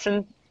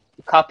disruption,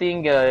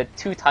 copying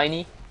 2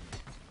 Tiny.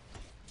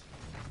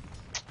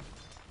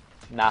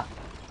 Nah.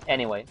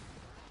 Anyway,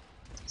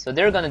 so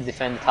they're gonna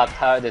defend the top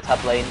tower, the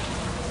top lane,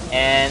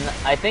 and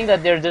I think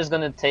that they're just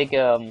gonna take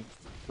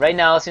right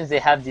now, since they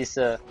have this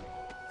the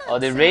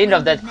range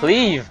of that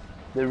cleave.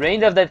 The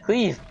range of that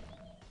cleave.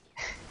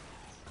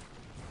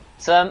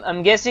 So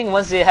I'm guessing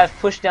once they have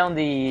pushed down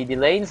the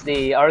lanes,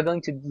 they are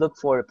going to look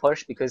for a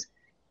push, because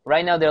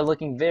right now they're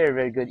looking very,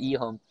 very good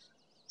EHOME.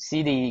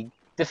 See the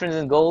difference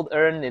in gold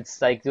earned,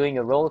 it's like doing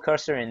a roller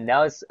coaster, and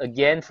now it's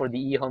again for the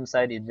EHOME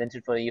side,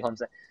 advantage for the EHOME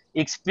side.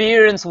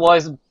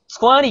 Experience-wise,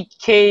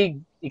 20k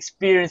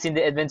experience in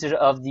the advantage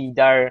of the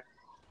Dire.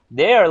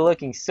 They are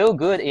looking so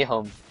good,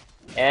 EHOME.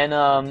 And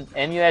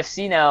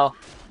MUFC now,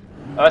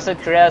 Acid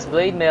Cuirass,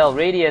 Blade Mail,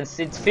 Radiance,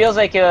 it feels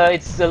like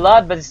it's a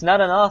lot, but it's not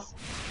enough.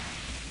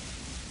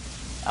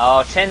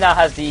 Oh, Chen now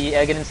has the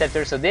Aghanim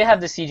Scepter, so they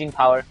have the sieging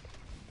power.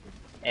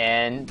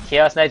 And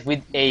Chaos Knight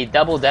with a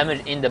double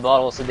damage in the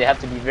bottle, so they have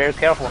to be very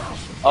careful.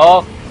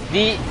 Oh,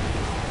 the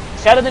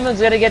Shadow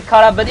Demon's gonna get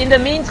caught up, but in the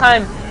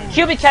meantime,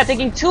 Cupid Cat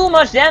taking too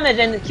much damage,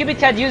 and Cupid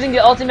Cat using the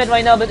ultimate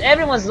right now, but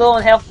everyone's low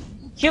on health.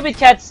 Cupid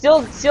Cat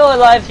still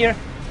alive here.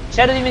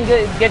 Shadow Demon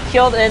get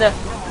killed, and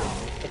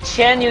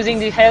Chen using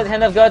the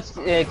Hand of God.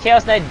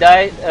 Chaos Knight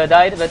died,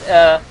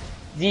 but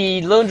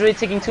The lone druid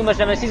taking too much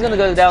damage. He's gonna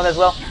go down as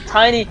well.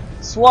 Tiny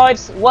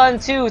swipes 1,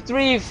 2,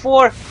 3,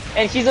 4,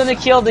 and he's gonna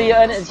kill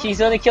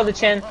the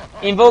Chen.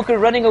 Invoker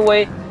running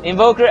away.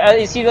 Invoker,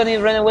 is he gonna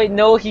run away?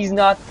 No, he's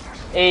not.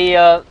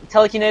 A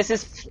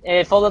telekinesis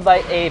followed by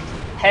a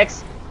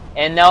hex,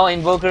 and now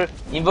Invoker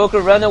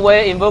run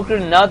away. Invoker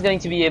not going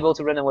to be able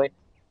to run away.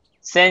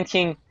 Sand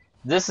King,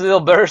 this little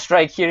burst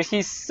right here,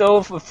 he's so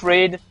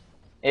afraid,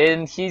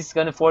 and he's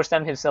gonna force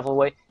stamp himself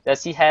away.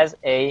 Thus he has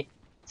a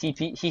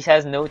TP. He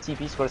has no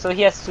TP score, so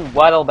he has to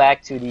waddle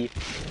back to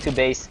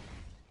base.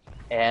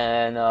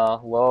 And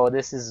whoa,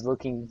 this is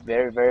looking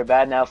very, very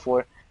bad now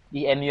for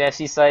the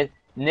MUFC side.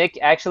 Nick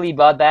actually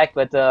bought back,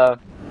 but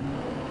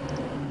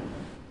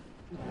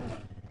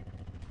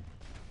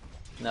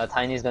now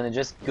Tiny's gonna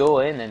just go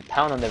in and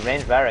pound on the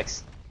range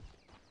barracks.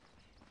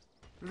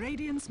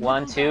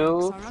 1,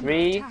 2,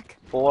 3,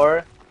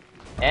 4,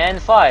 and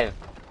 5.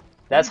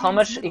 That's how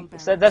much.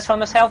 That's how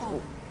much health.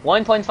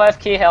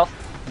 1.5k health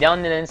down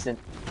in an instant.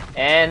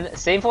 And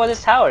same for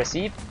this tower.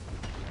 See,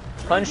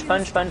 punch,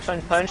 punch, punch,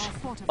 punch, punch.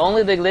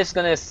 Only the glyph's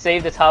gonna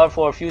save the tower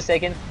for a few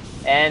seconds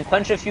and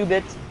punch a few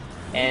bits.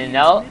 And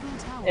now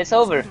it's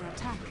over.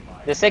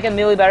 The second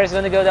melee barracks is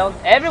gonna go down.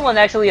 Everyone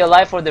actually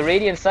alive for the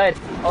Radiant side,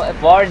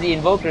 bar the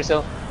Invoker.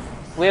 So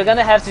we're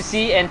gonna have to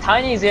see. And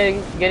Tiny is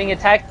getting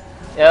attacked.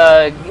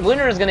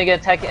 Winner is gonna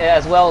get attacked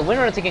as well.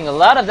 Winner is taking a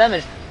lot of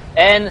damage,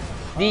 and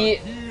the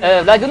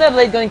Laguna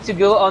Blade going to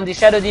go on the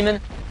Shadow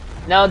Demon.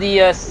 Now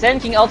the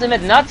Sand King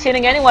ultimate not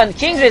hitting anyone.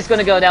 Kingdra is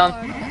gonna go down,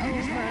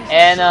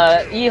 and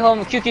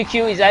EHOME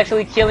QQQ is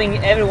actually killing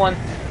everyone.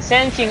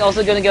 Sand King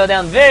also gonna go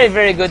down. Very,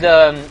 very good.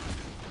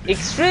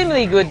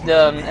 Extremely good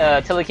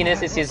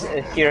telekinesis is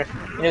here,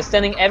 you know,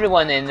 stunning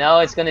everyone, and now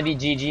it's gonna be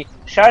GG.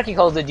 Sharky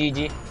calls the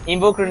GG.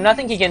 Invoker,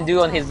 nothing he can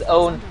do on his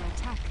own.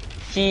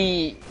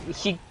 He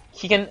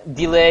can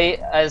delay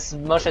as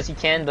much as he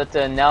can, but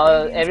now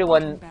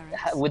everyone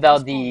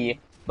without the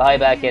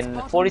buyback,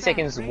 and 40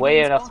 seconds is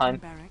way enough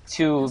time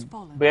to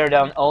bear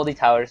down all the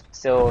towers.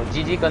 So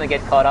GG gonna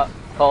get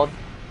called,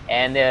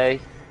 and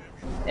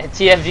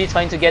TFG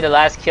trying to get the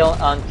last kill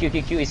on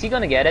QQQ. Is he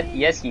gonna get it?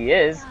 Yes, he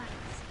is.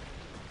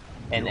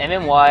 And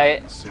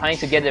MMY trying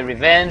to get the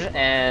revenge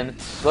and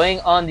going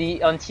on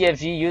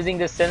TFG using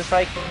the Sun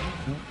Strike.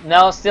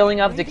 Now stealing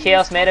up the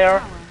Chaos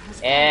Meteor,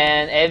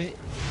 and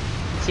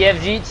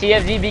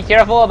TFG, be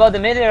careful about the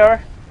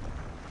Meteor.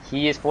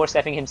 He is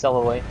force-stepping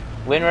himself away.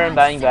 Winner and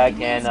buying back,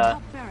 and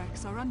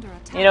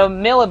you know,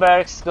 melee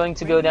barracks going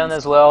to go down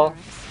as well.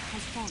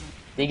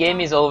 The game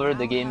is over.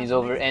 The game is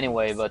over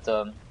anyway, but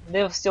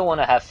they still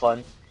want to have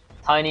fun.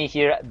 Tiny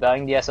here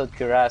buying the Assault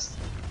Cuirass.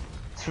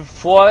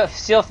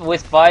 Still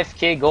with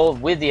 5k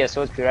gold with the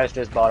Assault Cuirass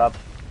just bought up.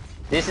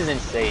 This is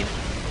insane.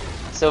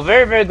 So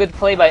very, very good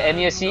play by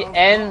MUFC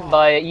and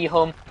by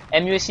EHOME.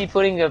 MUFC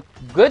putting a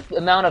good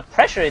amount of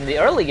pressure in the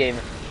early game.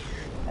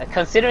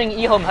 Considering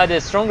EHOME had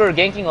a stronger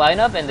ganking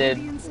lineup and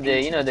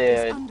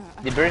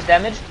the burst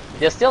damage,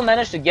 they still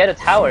managed to get a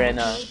tower, and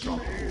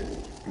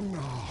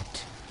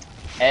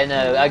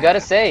I gotta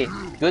say,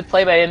 good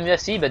play by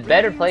MUFC, but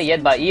better play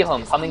yet by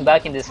EHOME coming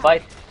back in this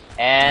fight.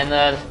 And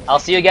I'll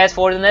see you guys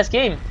for the next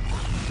game.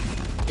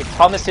 It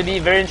promised to be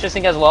very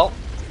interesting as well.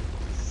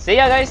 See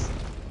ya, guys!